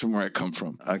Dern is from where I come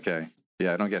from. Okay.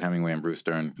 Yeah, I don't get Hemingway and Bruce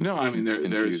Dern. No, I mean,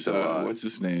 there's, what's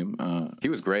his name? He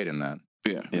was great in that.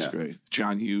 Yeah, he was great.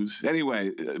 John Hughes.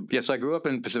 Anyway. Yes, I grew up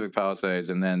in Pacific Palisades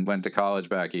and then went to college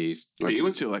back east. Wait, you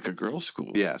went to like a girls'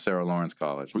 school? Yeah, Sarah Lawrence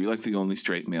College. Were you like the only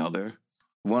straight male there?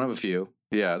 One of a few.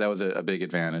 Yeah, that was a big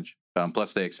advantage.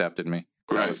 Plus, they accepted me.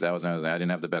 That was another thing. I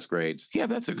didn't have the best grades. Yeah,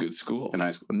 that's a good school. In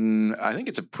high school. I think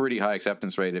it's a pretty high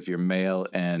acceptance rate if you're male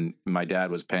and my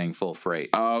dad was paying full freight.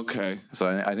 Oh, okay. So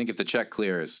I think if the check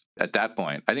clears at that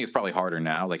point, I think it's probably harder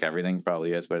now, like everything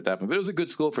probably is, but at that point, but it was a good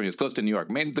school for me. It's close to New York.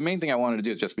 The main thing I wanted to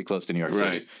do is just be close to New York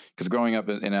City. Because growing up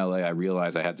in LA, I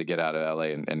realized I had to get out of LA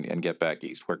and get back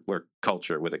east, where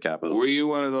culture with a capital. Were you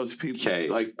one of those people?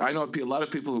 Like, I know a lot of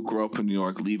people who grow up in New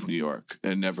York leave New York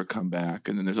and never come back.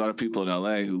 And then there's a lot of people in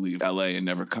LA who leave LA and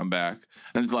never come back.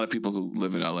 And there's a lot of people who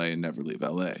live in LA and never leave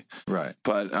LA. Right.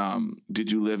 But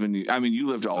did you live in you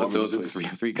lived all over those the place. Those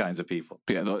are three kinds of people.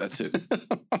 Yeah, that's it.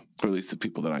 Or at least the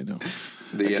people that I know.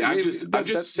 I'm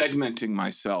just segmenting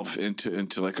myself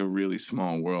into like a really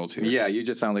small world here. Yeah, you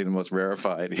just sound like the most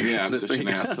rarefied. Yeah, I'm such an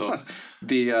asshole.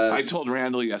 I told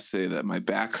Randall yesterday that my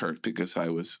back hurt because I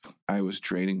was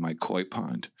draining my koi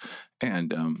pond.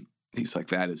 And he's like,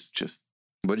 that is just.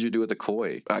 What did you do with the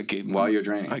koi? I gave him, while you're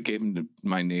draining. I gave him to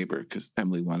my neighbor because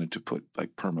Emily wanted to put like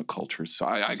permaculture. So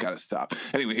I got to stop.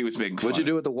 Anyway, he was making fun. What'd you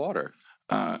do with the water?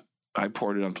 I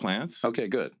poured it on plants. Okay,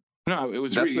 good. No, it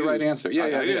was. That's the right answer. Yeah,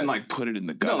 I didn't like put it in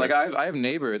the gutter. No, like I have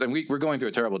neighbors, and we're going through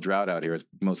a terrible drought out here, as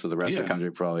most of the rest of the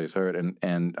country probably has heard.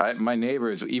 And my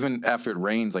neighbors, even after it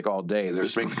rains like all day, their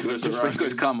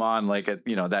sprinklers come on like at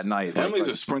that night. Emily's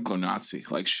a sprinkler Nazi.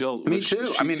 Like me too.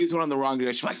 She sees one on the wrong day.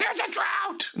 She's like, "There's a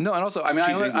drought." No, and also, I mean,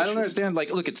 I don't understand.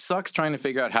 Like, look, it sucks trying to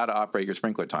figure out how to operate your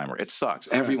sprinkler timer. It sucks.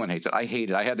 Everyone hates it. I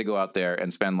hate it. I had to go out there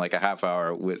and spend like a half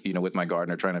hour with my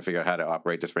gardener trying to figure out how to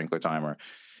operate the sprinkler timer.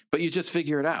 But you just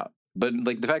figure it out. But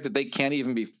like the fact that they can't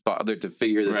even be bothered to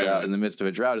figure this out in the midst of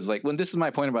a drought is like, well, this is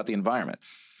my point about the environment.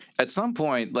 At some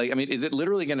point, like, I mean, is it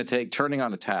literally going to take turning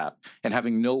on a tap and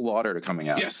having no water coming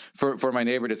out? Yes. For my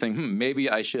neighbor to think, maybe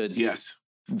I should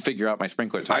figure out my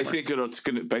sprinkler timer. I think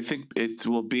it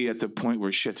will be at the point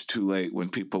where shit's too late when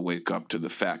people wake up to the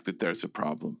fact that there's a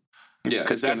problem. Yeah,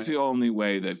 because that's the only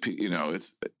way that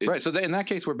it's right. So in that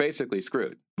case, we're basically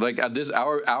screwed. Like this,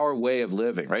 our way of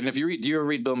living, right? And if do you ever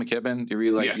read Bill McKibben? Do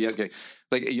you read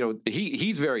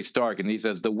he's very stark, and he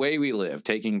says the way we live,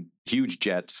 taking huge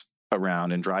jets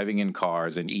around and driving in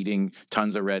cars and eating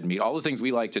tons of red meat, all the things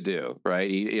we like to do, right?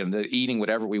 Eating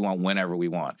whatever we want, whenever we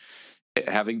want.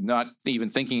 Having not even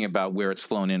thinking about where it's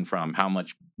flown in from, how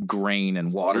much grain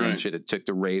and water and shit it took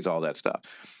to raise all that stuff.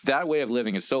 That way of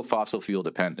living is so fossil fuel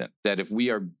dependent that if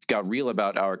we got real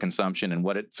about our consumption and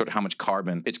how much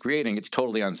carbon it's creating, it's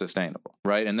totally unsustainable,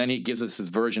 right? And then he gives us his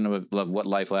version of what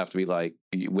life will have to be like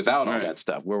without all that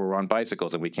stuff, where we're on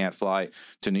bicycles and we can't fly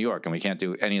to New York and we can't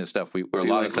do any of the stuff a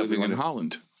lot of stuff living in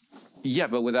Holland. Yeah,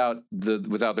 but without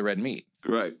the red meat.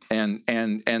 Right.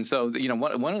 And so,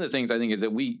 one of the things I think is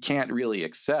that we can't really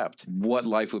accept what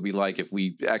life would be like if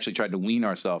we actually tried to wean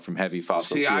ourselves from heavy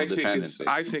fossil fuel dependency.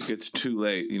 I think it's too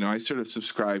late. I sort of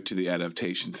subscribe to the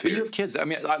adaptation theory. But you have kids. I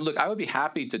mean, look, I would be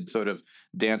happy to sort of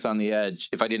dance on the edge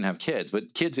if I didn't have kids,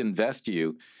 but kids invest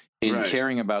you in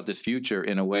caring about this future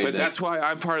in a way. But that's why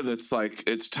I'm part of that's like,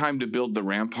 it's time to build the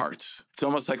ramparts. It's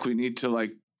almost like we need to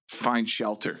find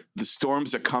shelter. The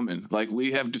storms are coming.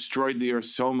 We have destroyed the earth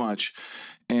so much,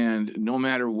 and no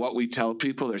matter what we tell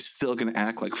people, they're still going to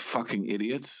act like fucking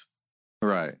idiots.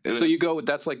 Right. So you go with,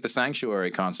 that's like the sanctuary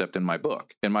concept in my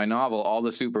book. In my novel, all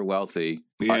the super wealthy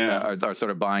are sort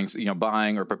of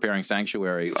buying or preparing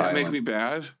sanctuary. Does that make me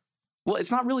bad? Well,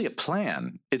 it's not really a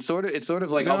plan. It's sort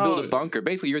of like, I'll build a bunker.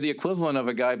 Basically, you're the equivalent of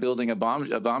a guy building a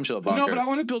bombshell bunker. No, but I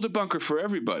want to build a bunker for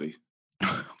everybody.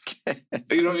 Okay.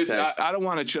 It's I don't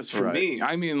want it just for me.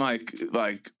 I mean, like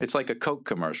it's like a Coke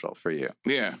commercial for you.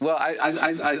 Yeah. Well,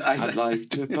 I'd like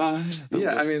to buy. No,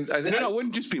 it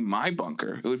wouldn't just be my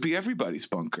bunker. It would be everybody's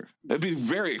bunker. It'd be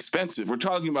very expensive. We're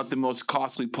talking about the most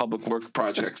costly public work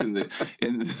projects in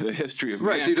the history of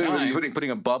mankind. So you're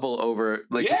putting a bubble over.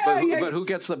 But who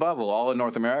gets the bubble? All in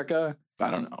North America?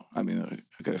 I don't know. I mean,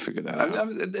 I got to figure that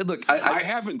out. Look, I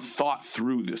haven't thought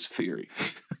through this theory.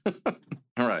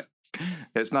 All right.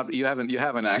 It's not you haven't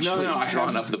actually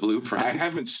drawn up the blueprint. I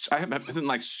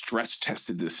haven't stress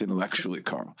tested this intellectually,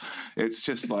 Carl. It's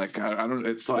just I don't.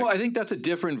 It's like. Well, I think that's a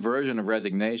different version of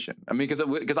resignation. I mean,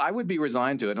 because I would be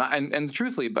resigned to it, and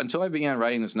truthfully, until I began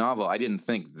writing this novel, I didn't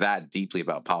think that deeply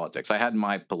about politics. I had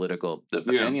my political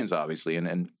opinions, obviously,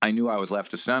 and I knew I was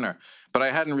left of center, but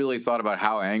I hadn't really thought about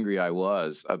how angry I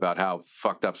was about how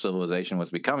fucked up civilization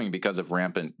was becoming because of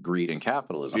rampant greed and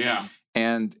capitalism. Yeah.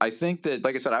 And I think that,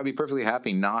 like I said, I'd be perfectly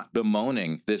happy not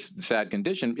bemoaning this sad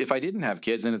condition if I didn't have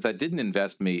kids and if that didn't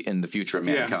invest me in the future of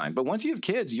mankind. But once you have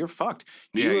kids, you're fucked.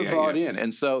 You're brought in.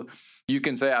 And so you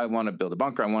can say, I want to build a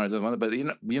bunker, I want to do one, but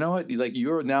you know what?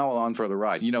 You're now on for the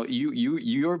ride.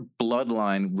 Your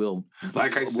bloodline will.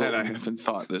 Like I said, I haven't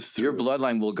thought this through. Your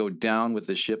bloodline will go down with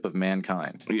the ship of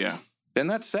mankind. Yeah. And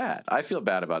that's sad. I feel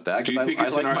bad about that because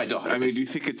I like my daughters. I mean, do you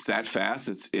think it's that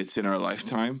fast? It's in our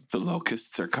lifetime? The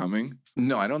locusts are coming?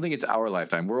 No, I don't think it's our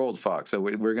lifetime. We're old fucks, so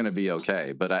we're going to be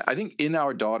okay. But I think in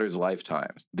our daughters'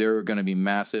 lifetimes, there are going to be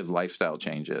massive lifestyle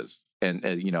changes, and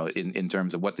in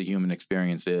terms of what the human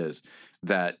experience is,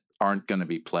 that aren't going to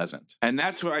be pleasant. And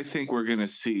that's where I think we're going to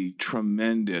see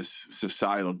tremendous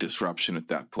societal disruption at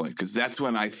that point, because that's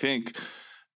when I think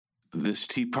this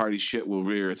Tea Party shit will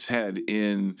rear its head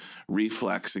in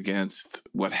reflex against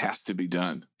what has to be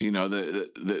done.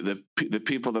 The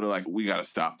people that are like, we got to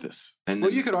stop this. And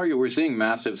you could argue we're seeing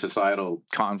massive societal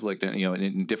conflict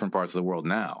in different parts of the world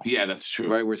now. Yeah, that's true.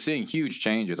 Right, we're seeing huge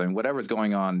changes. I mean, whatever's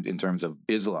going on in terms of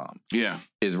Islam,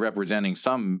 is representing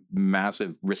some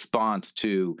massive response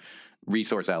to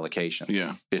resource allocation.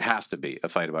 Yeah, it has to be a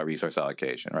fight about resource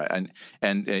allocation, right?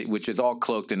 And which is all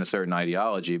cloaked in a certain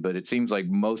ideology. But it seems like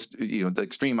most the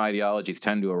extreme ideologies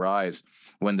tend to arise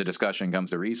when the discussion comes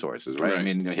to resources, right? I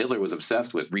mean, Hitler was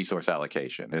obsessed with resource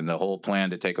allocation, and the whole plan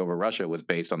to take over Russia was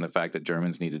based on the fact that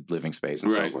Germans needed living space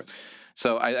and so forth.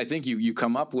 So I think you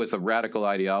come up with a radical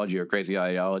ideology or crazy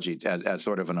ideology as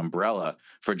sort of an umbrella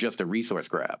for just a resource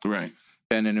grab, right?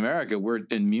 And in America, we're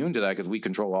immune to that because we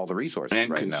control all the resources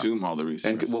and consume all the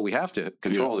resources. And we have to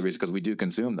control all the resources because we do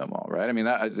consume them all, right? I mean,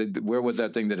 where was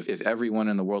that thing that if everyone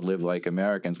in the world lived like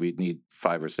Americans, we'd need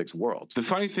 5 or 6 worlds? The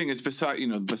funny thing is,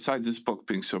 besides this book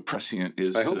being so prescient,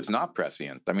 I hope it's not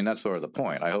prescient. I mean, that's sort of the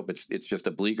point. I hope it's just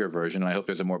a bleaker version, and I hope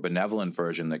there's a more benevolent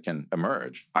version that can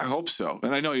emerge. I hope so,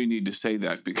 and I know you need to say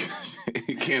that because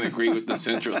you can't agree with the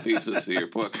central thesis of your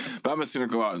book. But I'm just going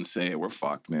to go out and say it. We're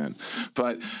fucked, man.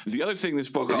 But the other thing. This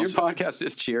book is your podcast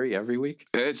is cheery every week?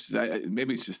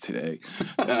 Maybe it's just today.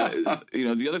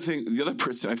 The other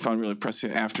person I found really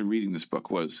prescient after reading this book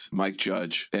was Mike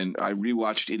Judge, and I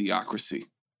rewatched Idiocracy,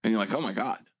 and you're like, oh my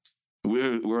god,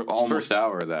 we're almost first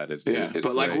hour of that is but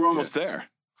great, we're almost there.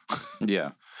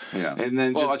 Yeah. And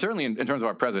then certainly in terms of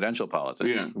our presidential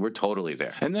politics, we're totally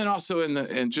there. And then also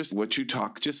just what you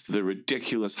talk, just the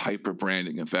ridiculous hyper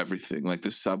branding of everything, like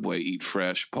the Subway, Eat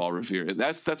Fresh, Paul Revere.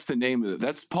 That's the name of it.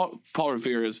 That's Paul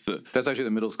Revere is that's actually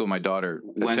the middle school my daughter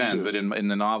attends. But in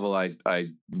the novel, I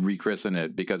rechristen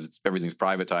it because everything's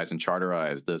privatized and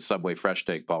charterized. The Subway Fresh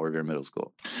Take Paul Revere Middle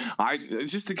School.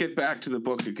 Just to get back to the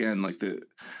book again, like the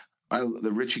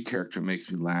Richie character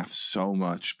makes me laugh so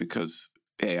much because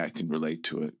I can relate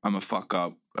to it. I'm a fuck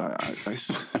up. I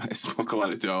smoke a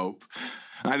lot of dope.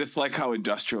 And I just like how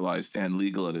industrialized and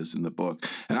legal it is in the book.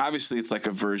 And obviously it's like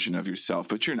a version of yourself,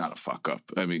 but you're not a fuck up.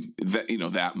 I mean,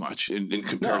 that much in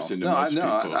comparison to most people.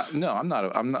 I'm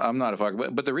not a fuck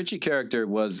up. But the Richie character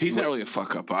he's not really a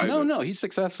fuck up either. No, he's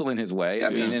successful in his way. I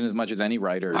mean, in as much as any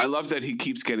writer. I love that he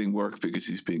keeps getting work because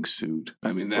he's being sued.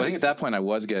 I mean, I think at that point I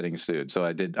was getting sued, so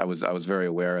I was very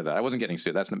aware of that. I wasn't getting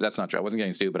sued. That's not true. I wasn't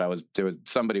getting sued, but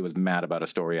somebody was mad about a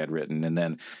story I'd written, and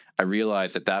then I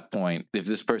realized at that point, if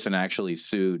this person actually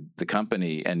sued the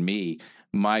company and me,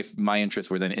 my interests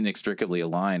were then inextricably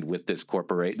aligned with this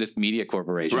media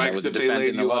corporation. Right, because if they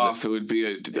laid you off, it would be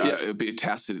a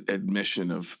tacit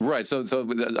admission of right. So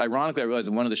ironically, I realized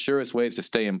that one of the surest ways to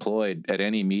stay employed at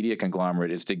any media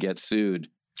conglomerate is to get sued.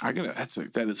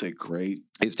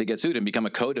 Is to get sued and become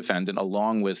a co-defendant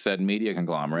along with said media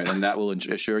conglomerate, and that will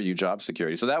assure you job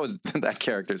security. So that was that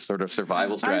character's sort of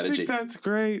survival strategy. I think that's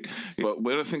great. But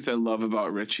one of the things I love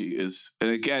about Richie is,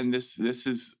 and again,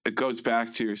 it goes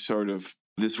back to your sort of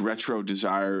this retro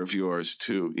desire of yours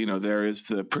too. You know, there is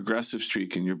the progressive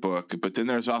streak in your book, but then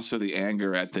there's also the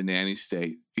anger at the nanny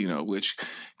state, you know, which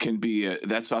can be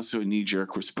that's also a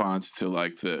knee-jerk response to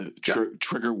like the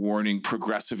trigger warning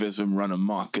progressivism run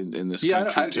amok in this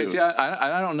country too.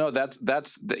 I don't know.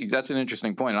 That's an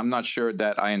interesting point. I'm not sure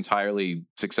that I entirely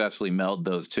successfully meld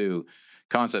those two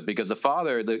concept, because the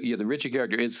father, the Richie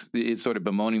character is sort of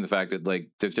bemoaning the fact that like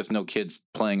there's just no kids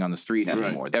playing on the street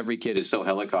anymore. Right. Every kid is so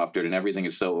helicoptered and everything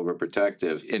is so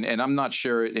overprotective. And I'm not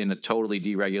sure in a totally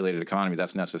deregulated economy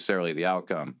that's necessarily the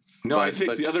outcome. No, I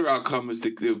think the other outcome is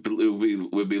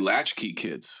would be latchkey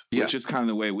kids, which is kind of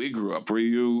the way we grew up. Or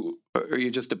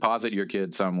you just deposit your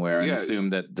kid somewhere and assume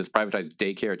that this privatized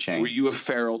daycare chain. Were you a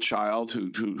feral child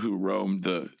who roamed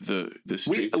the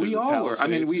streets? We all were. I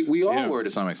mean, we all were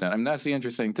to some extent. I mean, that's the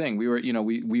interesting thing. We were,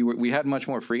 we had much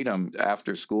more freedom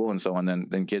after school and so on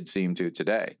than kids seem to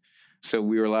today. So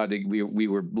we were allowed to. We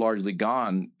were largely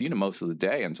gone, most of the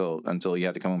day until you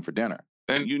had to come home for dinner.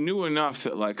 And you knew enough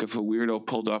that, like, if a weirdo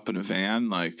pulled up in a van,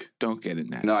 like, don't get in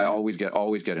that. No, I always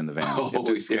get in the van.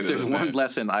 If there's one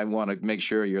lesson I want to make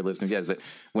sure your listener gets, that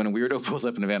when a weirdo pulls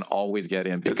up in a van, always get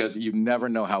in, because you never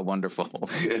know how wonderful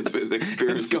the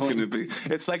experience is going to be.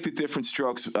 It's like the Different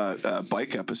Strokes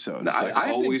bike episode. It's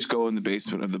I always go in the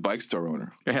basement of the bike store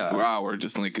owner. Yeah. Wow, we're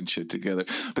just linking shit together.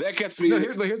 But that gets me. No,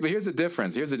 here's the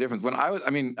difference. When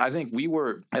I think we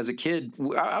were, as a kid,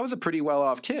 I was a pretty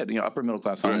well-off kid, upper middle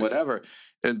class home, whatever.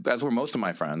 As were most of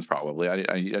my friends, probably. I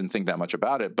didn't think that much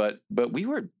about it, but we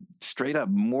were straight up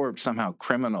more somehow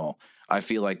criminal, I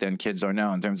feel like, than kids are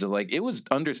now, in terms of, like, it was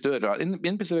understood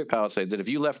in Pacific Palisades that if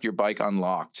you left your bike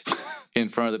unlocked in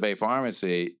front of the Bay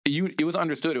Pharmacy, it was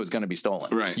understood it was going to be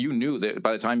stolen. Right. You knew that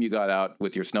by the time you got out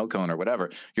with your snow cone or whatever,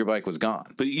 your bike was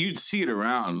gone. But you'd see it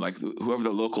around, like whoever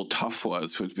the local tough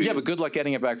was would be. Yeah, but good luck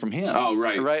getting it back from him. Oh,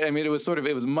 right. Right. I mean, it was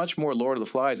much more Lord of the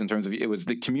Flies in terms of, it was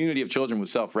the community of children was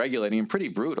self-regulating and pretty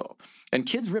brutal. And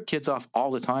kids rip kids off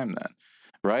all the time then.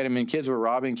 Right, I mean, kids were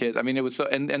robbing kids. I mean, it was so,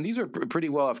 and these are pretty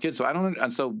well-off kids. So I don't,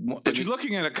 and so. But you're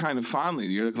looking at it kind of fondly.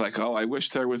 You're like, oh, I wish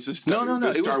there was this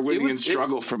Darwinian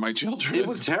struggle for my children. It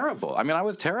was terrible. I mean, I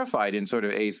was terrified in sort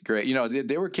of 8th grade.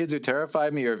 There were kids who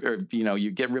terrified me, or you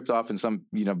get ripped off in some,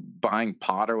 buying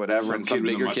pot or whatever, and some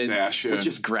bigger kid would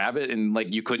just grab it, and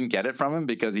like you couldn't get it from him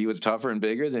because he was tougher and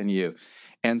bigger than you.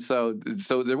 And so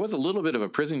there was a little bit of a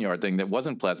prison yard thing that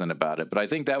wasn't pleasant about it, but I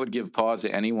think that would give pause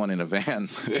to anyone in a van.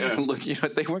 Yeah. Look,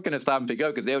 they weren't going to stop and pick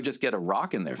up because they would just get a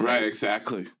rock in their face. Right,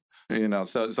 exactly.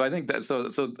 So I think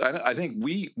that I think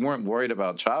we weren't worried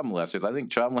about child molesters. I think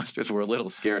child molesters were a little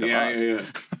scared of us.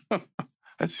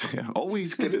 Yeah.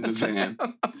 Always get in the van.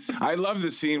 I love the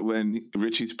scene when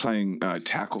Richie's playing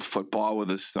tackle football with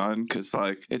his son, because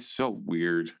like it's so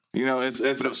weird. But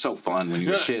it was so fun when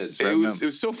you were kids. Right? It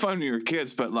was so fun when you were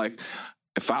kids, but like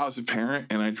if I was a parent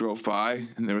and I drove by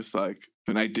and there was like,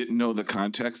 and I didn't know the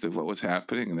context of what was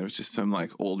happening, and there was just some like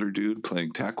older dude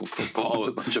playing tackle football with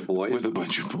a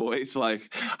bunch of boys,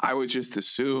 like I would just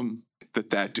assume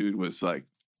that dude was like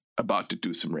about to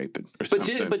do some raping or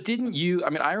something. But didn't you? I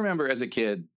mean, I remember as a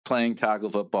kid playing tackle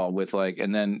football with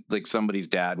and then like somebody's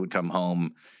dad would come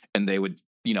home and they would,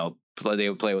 they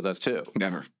would play with us too.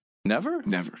 Never. Never?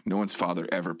 Never. No one's father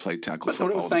ever played tackle football.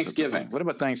 What about Thanksgiving? What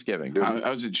about Thanksgiving? I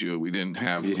was a Jew. We didn't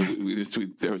have.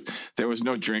 There was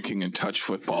no drinking and touch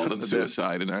football than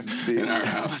suicide in our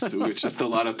house. It was just a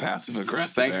lot of passive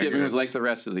aggressive. Thanksgiving anger. Was like the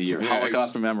rest of the year. Yeah,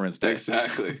 Holocaust Remembrance Day.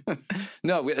 Exactly.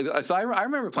 No, so I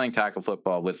remember playing tackle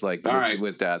football with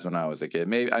with dads when I was a kid.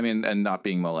 Maybe and not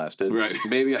being molested. Right.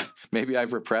 Maybe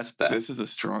I've repressed that. This is a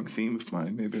strong theme of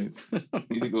mine. Maybe I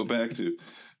need to go back to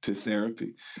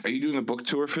therapy. Are you doing a book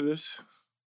tour for this?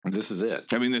 This is it.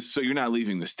 I mean, so you're not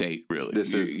leaving the state, really.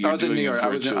 I was in New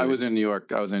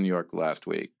York. I was in New York last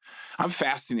week. I'm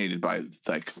fascinated by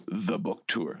like the book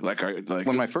tour. Like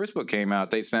when my first book came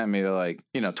out, they sent me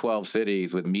to 12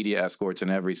 cities with media escorts in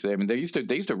every city. I mean, they used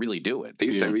to really do it. They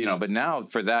used to, but now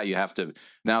for that you have to.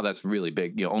 Now that's really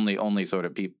big. Only sort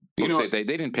of people. They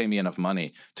didn't pay me enough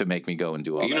money to make me go and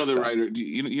do all that. You know the writer.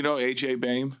 You know AJ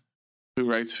Baim, who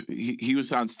writes. He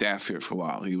was on staff here for a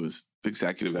while. He was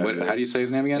executive editor. How do you say his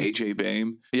name again? AJ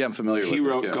Baim. Yeah, I'm familiar with him. He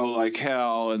wrote Go Like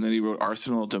Hell, and then he wrote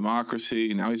Arsenal of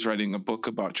Democracy. Now he's writing a book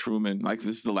about Truman. Like,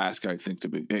 this is the last guy I think to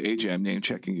be. AJ, I'm name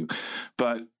checking you.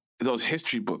 But those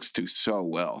history books do so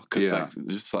well because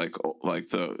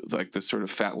the sort of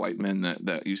fat white men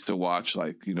that used to watch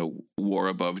War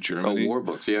Above Germany. Oh, war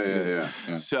books. Yeah.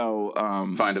 So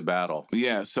Find a Battle.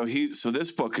 Yeah. So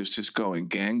this book is just going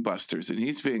gangbusters, and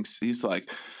he's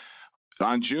like,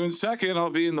 on June 2nd,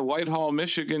 I'll be in the Whitehall,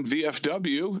 Michigan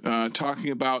VFW talking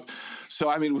about. So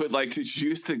I mean, with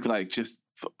used to just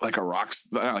like a rock,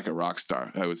 not like a rock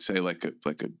star. I would say like a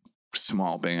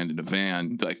small band in a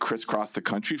van, crisscross the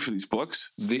country for these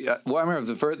books. I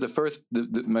remember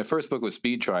my first book was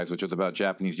Speed Tribes, which was about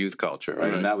Japanese youth culture,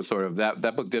 right? And that was sort of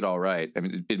that book did all right. I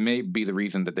mean, it may be the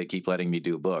reason that they keep letting me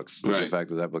do books. The fact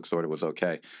that book sort of was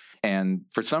okay, and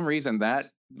for some reason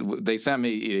that they sent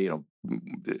me,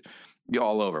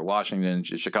 all over Washington,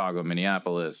 Chicago,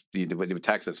 Minneapolis,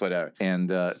 Texas, whatever. And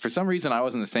for some reason, I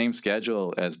was in the same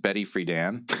schedule as Betty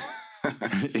Friedan.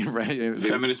 Right?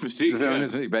 Feminist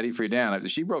Mystique. Betty Friedan.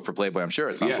 She wrote for Playboy, I'm sure,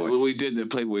 at some point. Well, we did the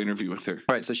Playboy interview with her.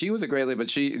 Right. So she was a great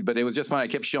lady, but it was just fun. I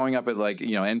kept showing up at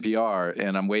NPR,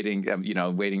 and I'm waiting,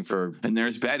 waiting for. And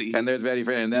there's Betty.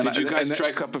 Friedan. And then did you guys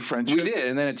strike up a friendship? We did.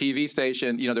 And then a TV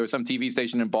station. There was some TV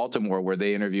station in Baltimore where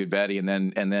they interviewed Betty, and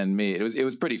then me. It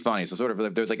was pretty funny. So sort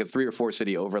of there's like a 3 or 4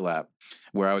 city overlap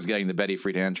where I was getting the Betty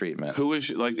Friedan treatment. Who was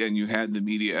and you had the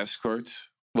media escorts?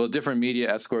 Well, different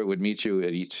media escort would meet you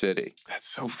at each city. That's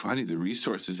so funny. The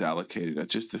resources allocated.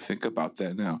 Just to think about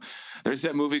that now. There's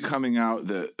that movie coming out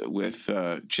with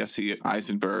Jesse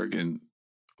Eisenberg and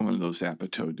one of those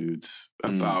Apatow dudes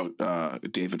about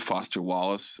David Foster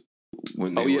Wallace.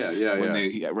 When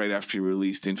they right after he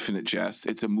released Infinite Jest.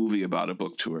 It's a movie about a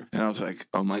book tour. And I was like,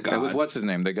 oh my God. It was, what's his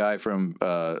name? The guy from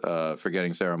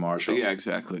Forgetting Sarah Marshall. Yeah,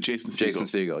 exactly. Jason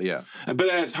Segel, yeah. But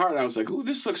at its heart, I was like, oh,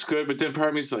 this looks good. But then part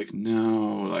of me is like,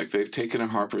 no, they've taken a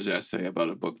Harper's essay about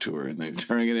a book tour and they're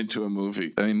turning it into a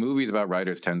movie. I mean, movies about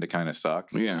writers tend to kind of suck.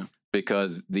 Yeah.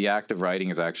 Because the act of writing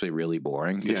is actually really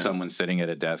boring. Yeah. It's someone sitting at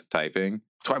a desk typing.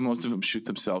 That's why most of them shoot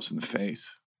themselves in the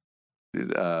face.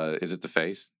 Is it the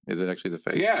face? Is it actually the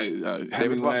face? Yeah.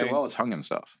 David Foster Wallace hung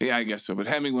himself. Yeah, I guess so. But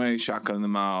Hemingway, shotgun in the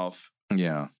mouth.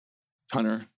 Yeah.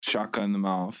 Hunter, shotgun in the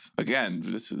mouth. Again,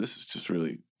 this is just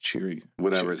really cheery.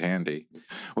 Whatever's handy.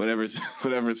 Whatever's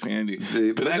handy.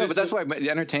 But that's why the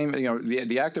entertainment,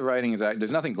 the act of writing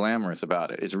there's nothing glamorous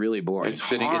about it. It's really boring. It's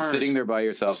hard. It's sitting there by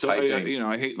yourself typing.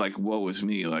 I hate woe is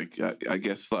me. I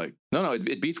guess No,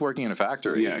 it beats working in a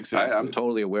factory. Yeah, exactly. I'm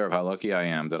totally aware of how lucky I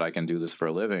am that I can do this for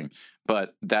a living.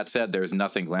 But that said, there's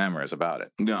nothing glamorous about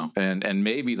it. No. And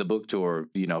maybe the book tour,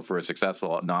 for a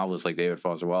successful novelist like David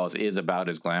Foster Wallace is about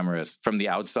as glamorous from the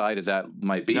outside as that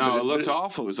might be. No, it looked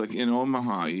awful. It was like in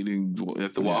Omaha eating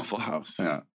at the Waffle House.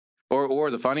 Yeah. Or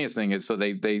the funniest thing is, so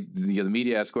the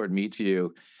media escort meets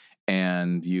you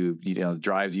and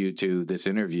drives you to this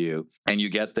interview, and you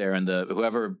get there, and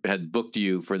whoever had booked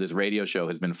you for this radio show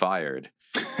has been fired,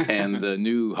 and the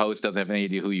new host doesn't have any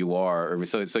idea who you are.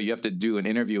 So you have to do an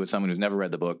interview with someone who's never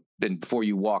read the book, and before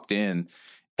you walked in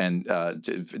and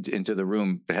into the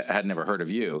room had never heard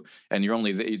of you, and the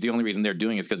only reason they're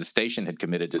doing it is because the station had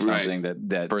committed to something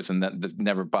that person that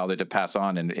never bothered to pass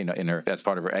on in her as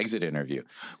part of her exit interview.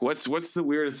 What's the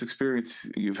weirdest experience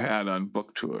you've had on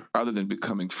book tour, other than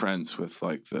becoming friends with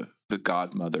the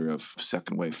godmother of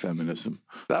second wave feminism?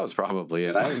 That was probably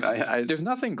it. There's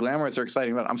nothing glamorous or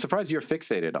exciting about it. I'm surprised you're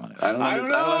fixated on it.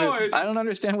 I don't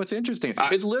understand what's interesting.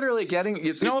 It's literally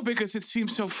because it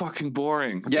seems so fucking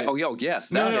boring. Yeah.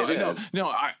 Yes. No.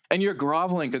 And you're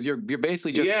groveling because you're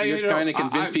basically just trying to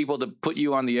convince people to put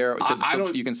you on the air so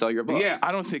you can sell your book. Yeah,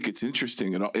 I don't think it's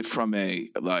interesting at all. From a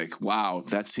wow,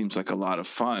 that seems like a lot of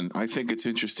fun. I think it's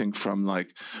interesting from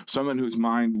someone whose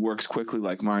mind works quickly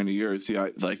like mine or yours.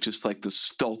 Just the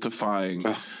stultifying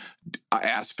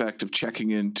aspect of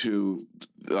checking into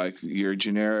like your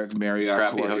generic Marriott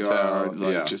Crappy Courtyard,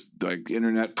 hotel, yeah. just like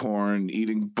internet porn,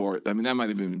 eating board. I mean, that might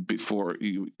have been before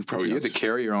you probably. You had to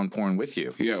carry your own porn with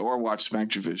you. Yeah, or watch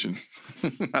Smacktravision.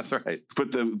 That's right.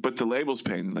 But the label's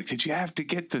paying. Like, did you have to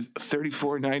get the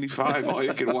 $34.95 all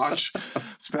you can watch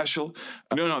special?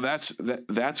 No, that's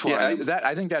why. Yeah,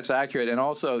 I think that's accurate. And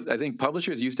also, I think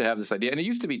publishers used to have this idea, and it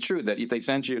used to be true that if they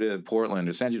sent you to Portland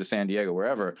or sent you to San Diego,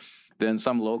 wherever, then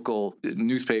some local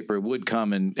newspaper would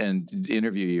come and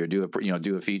interview you or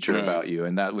do a feature about you,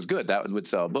 and that was good. That would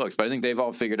sell books. But I think they've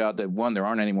all figured out that one, there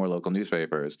aren't any more local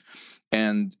newspapers,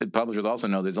 and publishers also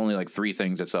know there's only like 3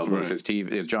 things that sell books. There's TV,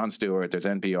 there's Jon Stewart, there's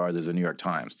NPR, there's the New York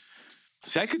Times.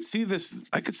 See, I could see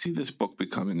this book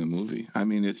becoming a movie. I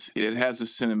mean, it has a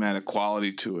cinematic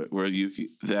quality to it where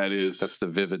that's the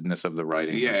vividness of the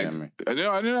writing. Yeah,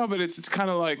 I know, but it's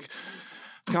kind of like.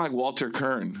 It's kind of like Walter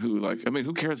Kern,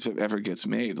 who cares if it ever gets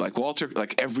made? Like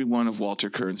every one of Walter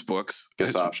Kern's books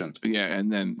gets optioned. Yeah,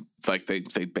 and then like they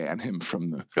ban him from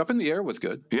the. Up in the Air was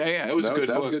good. Yeah, it was a good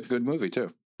book. That was a good movie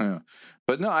too. Yeah.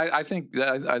 But no, I think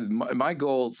that my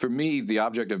goal for me, the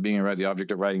object of being a writer, the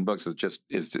object of writing books is just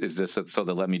so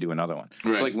that let me do another one.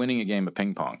 Right. It's like winning a game of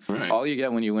ping pong. Right. All you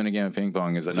get when you win a game of ping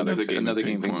pong is another game of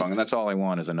ping pong, and that's all I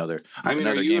want is another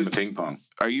game of ping pong.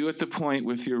 Are you at the point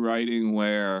with your writing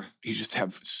where you just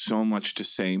have so much to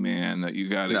say, man, that you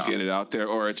got to get it out there,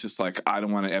 or it's just like I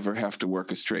don't want to ever have to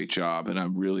work a straight job, and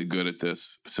I'm really good at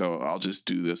this, so I'll just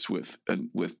do this with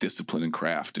discipline and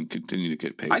craft and continue to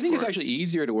get paid? I think it's actually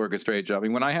easier to work a straight job. I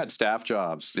mean, when I had staff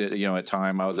jobs, at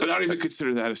time I was. But I don't even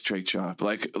consider that a straight job.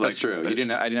 That's true. I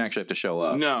didn't actually have to show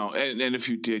up. No, and if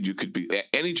you did, you could be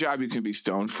any job you can be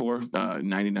stoned for.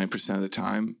 99% of the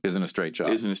time isn't a straight job.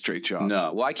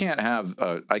 No, well, I can't have.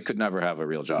 I could never have a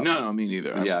real job. No, me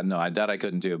neither. Yeah, no, that I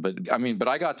couldn't do. But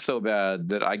I got so bad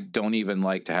that I don't even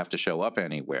like to have to show up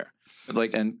anywhere.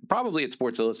 And probably at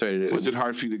Sports Illustrated. Was it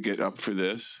hard for you to get up for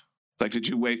this? Like, did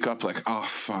you wake up like, oh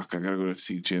fuck, I gotta go to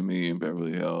see Jimmy in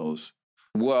Beverly Hills?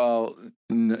 Well,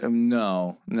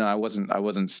 no, I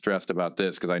wasn't stressed about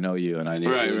this because I know you and I knew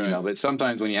right. But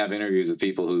sometimes when you have interviews with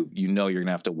people who you're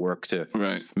gonna have to work to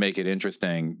make it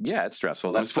interesting, yeah, it's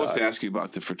stressful. I was supposed to ask you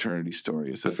about the fraternity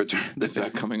story. Is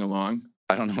that coming along?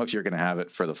 I don't know if you're going to have it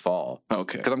for the fall.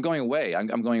 Okay. Because I'm going away.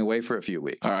 I'm going away for a few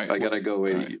weeks. All right. I got to go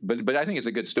away. Right. But I think it's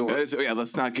a good story.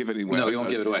 Let's not give it away. No, we won't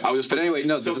give it away. But anyway,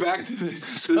 no. So back to a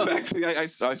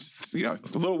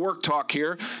little work talk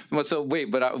here. Well, so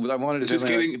wait, but I wanted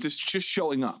to just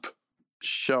showing up.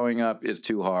 Showing up is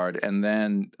too hard, and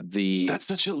then that's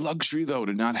such a luxury though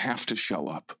to not have to show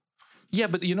up. Yeah,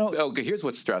 but okay, here's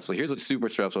what's stressful. Here's what's super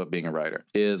stressful about being a writer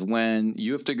is when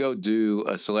you have to go do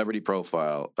a celebrity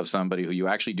profile of somebody who you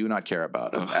actually do not care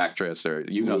about, an actress or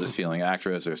this feeling,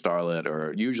 actress or starlet,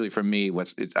 or usually for me,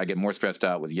 I get more stressed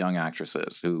out with young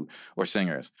actresses or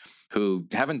singers who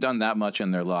haven't done that much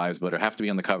in their lives, but have to be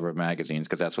on the cover of magazines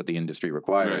because that's what the industry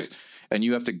requires. Right. And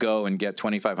you have to go and get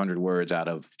 2,500 words out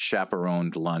of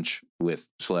chaperoned lunch with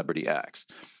celebrity acts.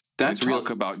 That's talk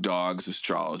about dogs,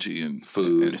 astrology, and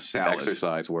food, and salad.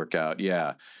 Exercise, workout.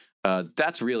 Yeah.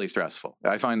 That's really stressful.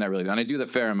 I find that really, and I do the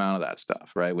fair amount of that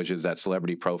stuff, right? Which is that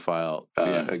celebrity profile,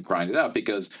 grind it out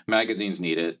because magazines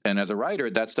need it. And as a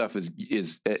writer, that stuff is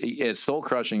as soul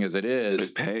crushing as it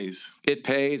is. It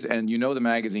pays, and the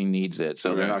magazine needs it,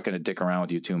 so they're not going to dick around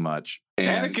with you too much.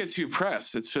 And it gets you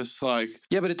press. It's just like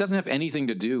but it doesn't have anything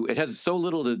to do. It has so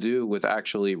little to do with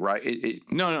actually writing.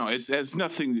 No, it has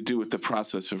nothing to do with the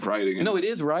process of writing. No, it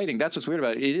is writing. That's what's weird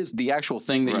about it. It is the actual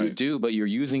thing that you do, but you're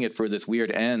using it for this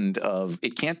weird end of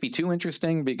it can't be too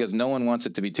interesting because no one wants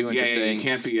it to be too interesting. Yeah, it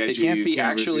can't be edgy. It can't be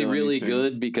actually really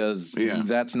good because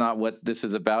that's not what this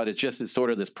is about. It's sort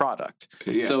of this product.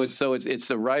 Yeah. So it's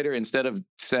the writer instead of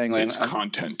saying like it's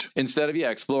content. Instead of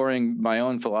exploring my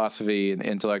own philosophy and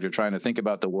intellect or trying to think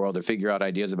about the world or figure out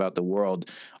ideas about the world,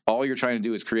 all you're trying to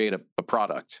do is create a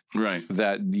product, right?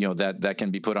 That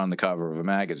can be put on the cover of a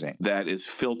magazine. That is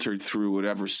filtered through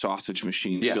whatever sausage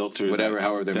machine filter,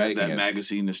 however they're making that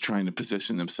magazine is trying to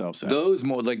position themselves as.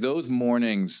 Those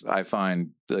mornings, I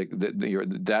find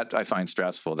that I find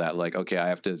stressful. That okay, I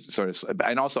have to sort of,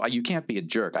 and also you can't be a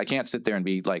jerk. I can't sit there and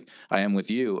be like I am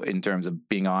with you in terms of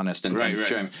being honest and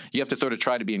sharing. You have to sort of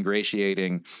try to be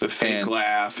ingratiating, the fake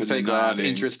laugh,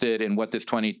 interested in what this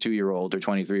 22-year-old or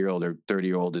 23-year-old or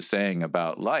 30-year-old is saying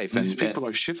about life. These people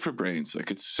are shit for brains.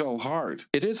 Like it's so hard.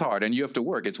 It is hard, and you have to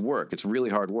work. It's work. It's really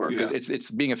hard work. Yeah.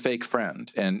 It's being a fake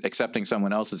friend and accepting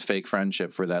someone else's fake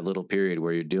friendship for that little period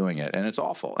where you're doing it, and it's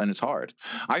awful and it's hard.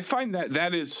 I find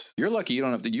that is. You're lucky you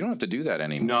don't have to do that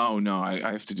anymore. No, I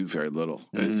have to do very little.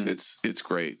 Mm-hmm. It's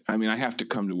great. I mean, I have to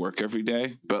come to work every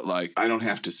day, but I don't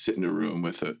have to sit in a room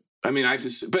with I mean, I have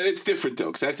to, but it's different though,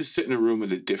 because I have to sit in a room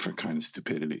with a different kind of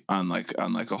stupidity on like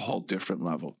a whole different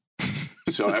level.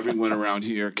 So everyone around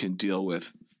here can deal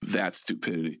with that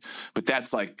stupidity, but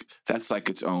that's like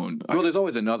its own. Well, there's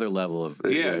always another level of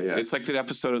yeah. It's like that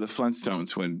episode of the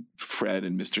Flintstones when Fred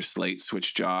and Mr. Slate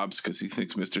switch jobs because he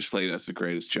thinks Mr. Slate has the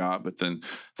greatest job, but then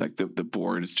like the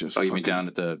board is just. Oh, you mean down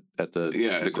at the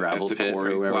gravel pit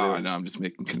quarry. or wherever? Wow, I know. I'm just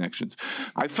making connections.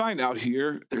 I find out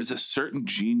here there's a certain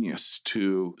genius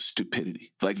to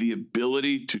stupidity, like the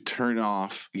ability to turn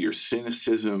off your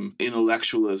cynicism,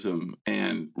 intellectualism,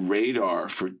 and radar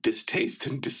for distaste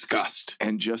and disgust,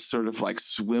 and just sort of like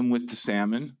swim with the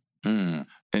salmon.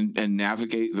 And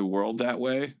navigate the world that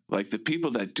way. Like the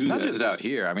people that do Not that. just out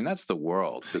here. I mean, that's the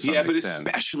world to some Yeah, but extent.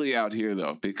 especially out here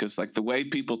though, because like the way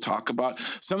people talk about,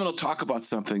 someone will talk about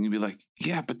something and be like,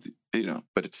 yeah, but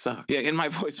but it sucked. Yeah, in my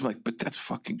voice, I'm like, but that's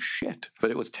fucking shit. But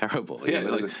it was terrible. Yeah,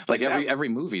 like every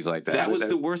movie's like that. That was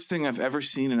the worst thing I've ever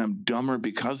seen, and I'm dumber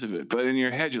because of it. But in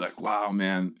your head, you're like, wow,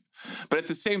 man. But at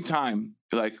the same time,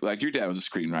 like your dad was a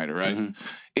screenwriter, right? Mm-hmm.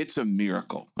 It's a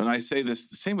miracle. And I say this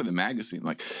the same with a magazine.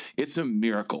 Like, it's a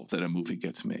miracle that a movie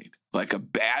gets made. Like a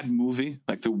bad movie,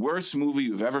 like the worst movie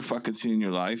you've ever fucking seen in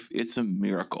your life, it's a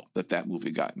miracle that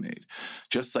movie got made.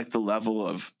 Just like the level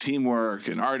of teamwork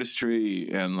and artistry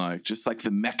and like just like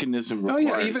the mechanism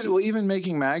required. Oh yeah, even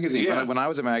making magazines. Yeah. When I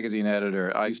was a magazine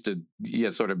editor, I used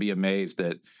to sort of be amazed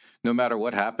that no matter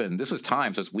what happened, this was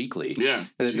Time, so it's weekly. Yeah,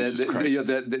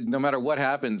 no matter what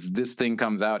happens, this thing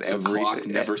comes out the clock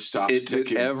never stops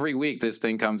ticking. Every week, this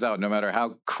thing comes out, no matter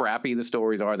how crappy the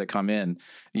stories are that come in,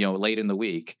 late in the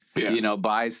week. Yeah.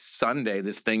 By Sunday,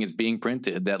 this thing is being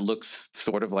printed that looks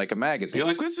sort of like a magazine. You're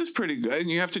like, this is pretty good, and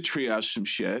you have to triage some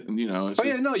shit. And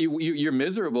you're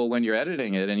miserable when you're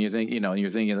editing it, and you think, you're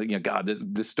thinking, God,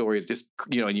 this story is just,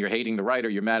 and you're hating the writer,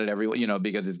 you're mad at everyone,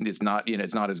 because it's not,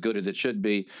 it's not as good as it should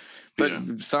be. But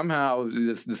somehow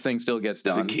this thing still gets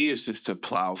done. The key is just to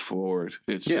plow forward.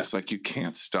 It's just like you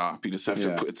can't stop. You just have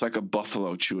to it's like a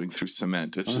buffalo chewing through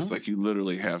cement. It's just like you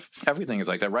literally have. Everything is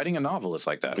like that. Writing a novel is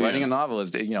like that. Yeah. Writing a novel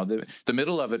is, the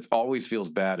middle of it always feels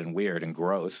bad and weird and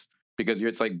gross because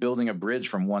it's like building a bridge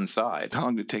from one side. How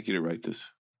long did it take you to write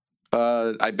this?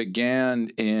 I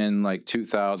began in like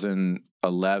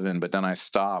 2011, but then I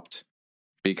stopped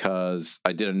because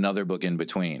I did another book in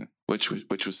between. Which was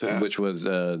that? Which was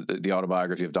the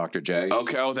autobiography of Dr. J.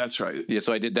 Okay, oh, that's right. Yeah,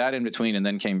 so I did that in between and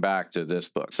then came back to this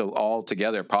book. So all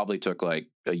together probably took like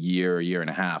a year and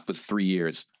a half. But it's 3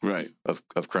 years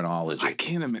of chronology. I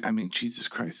can't imagine. I mean, Jesus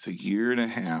Christ, a year and a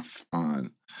half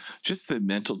on just the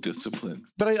mental discipline.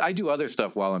 But I do other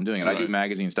stuff while I'm doing it. Right. I do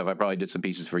magazine stuff. I probably did some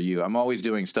pieces for you. I'm always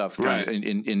doing stuff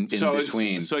in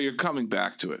between. So you're coming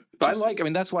back to it. But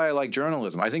that's why I like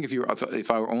journalism. I think if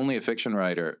I were only a fiction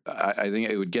writer, I think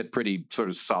it would get pretty sort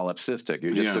of solipsistic.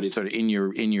 You're just sort of in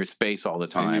your space all the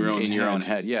time, in your own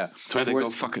head. Yeah, that's why they go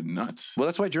fucking nuts. Well,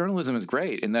 that's why journalism is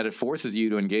great in that it forces you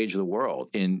to engage the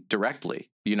world directly.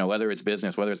 Whether it's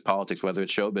business, whether it's politics, whether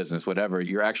it's show business, whatever,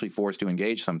 you're actually forced to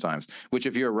engage sometimes. Which,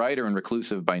 if you're a writer and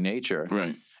reclusive by nature,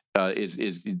 right.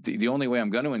 Is the only way I'm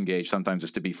going to engage sometimes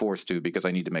is to be forced to, because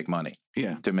I need to make money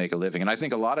to make a living. And I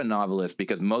think a lot of novelists,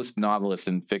 because most novelists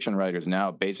and fiction writers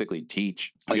now basically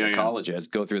teach colleges,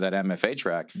 go through that MFA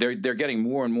track, they're getting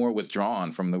more and more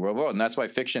withdrawn from the real world. And that's why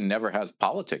fiction never has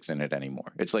politics in it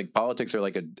anymore. It's like politics are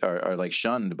like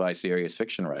shunned by serious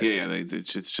fiction writers.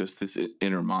 It's just this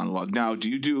inner monologue. Now, do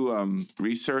you do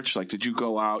research? Like, did you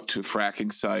go out to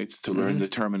fracking sites to learn the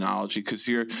terminology? Because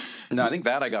I think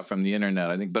that I got from the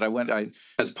internet. But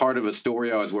as part of a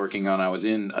story I was working on, I was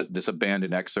in this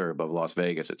abandoned exurb of Las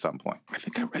Vegas at some point. I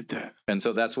think I read that. And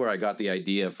so that's where I got the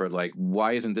idea for like,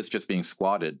 why isn't this just being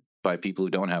squatted by people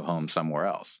who don't have homes somewhere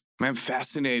else? I'm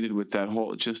fascinated with that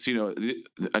whole, just,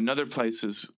 another place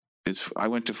is I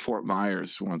went to Fort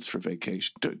Myers once for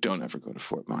vacation. Don't ever go to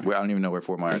Fort Myers. Well, I don't even know where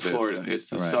Fort Myers is. In Florida.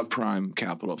 It's the subprime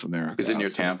capital of America. Is it near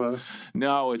Tampa?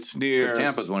 No, it's near... Because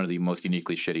Tampa is one of the most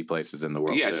uniquely shitty places in the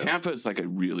world, Yeah, too. Tampa is like a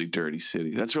really dirty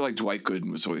city. That's where like Dwight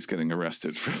Gooden was always getting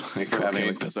arrested for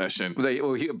cocaine possession.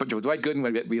 But Dwight Gooden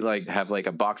would be like, have like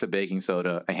a box of baking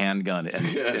soda, a handgun, and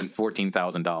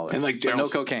 $14,000. And like no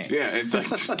cocaine. Yeah, and like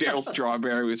Daryl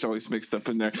Strawberry was always mixed up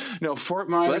in there. No, Fort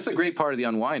Myers... Well, that's a great part of the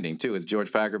unwinding, too, is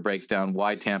George Packer breaks down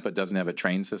why Tampa doesn't have a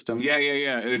train system. Yeah.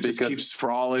 And it just keeps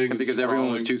sprawling. And because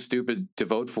everyone was too stupid to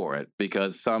vote for it,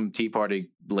 because some Tea Party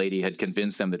lady had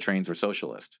convinced them the trains were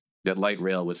socialist, that light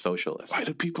rail was socialist. Why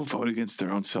do people vote against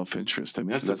their own self-interest? I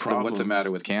mean, that's the problem. What's the matter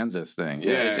with Kansas thing?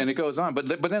 Yeah. And it goes on. But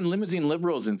then limousine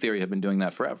liberals, in theory, have been doing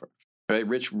that forever. Right?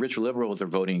 Rich liberals are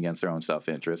voting against their own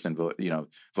self-interest and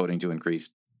voting to increase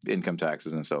income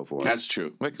taxes and so forth. That's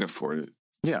true. They can afford it.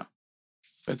 Yeah.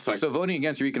 It's like, So voting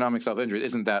against your economic self-interest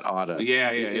isn't that odd?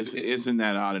 Isn't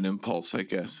that odd an impulse, I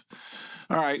guess.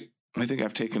 All right. I think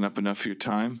I've taken up enough of your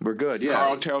time. We're good, yeah.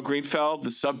 Karl Taro Greenfeld, the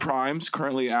Subprimes,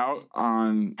 currently out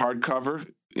on hardcover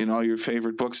in all your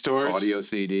favorite bookstores. Audio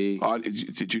CD.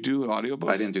 Did you do an audiobook?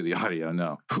 I didn't do the audio,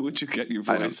 no. Who would you get your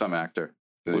voice? Some actor.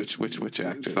 Which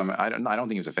actor? I don't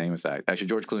think he was a famous actor. Actually,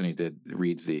 George Clooney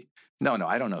reads the. No,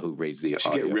 I don't know who reads the. You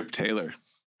should get Rip Taylor.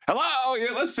 Hello,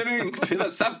 you're listening to the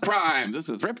Subprime. This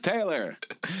is Rip Taylor.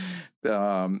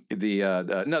 No,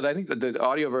 I think the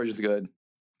audio version is good.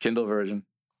 Kindle version.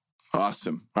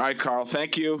 Awesome. All right, Karl.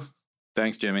 Thank you.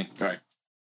 Thanks, Jimmy. All right.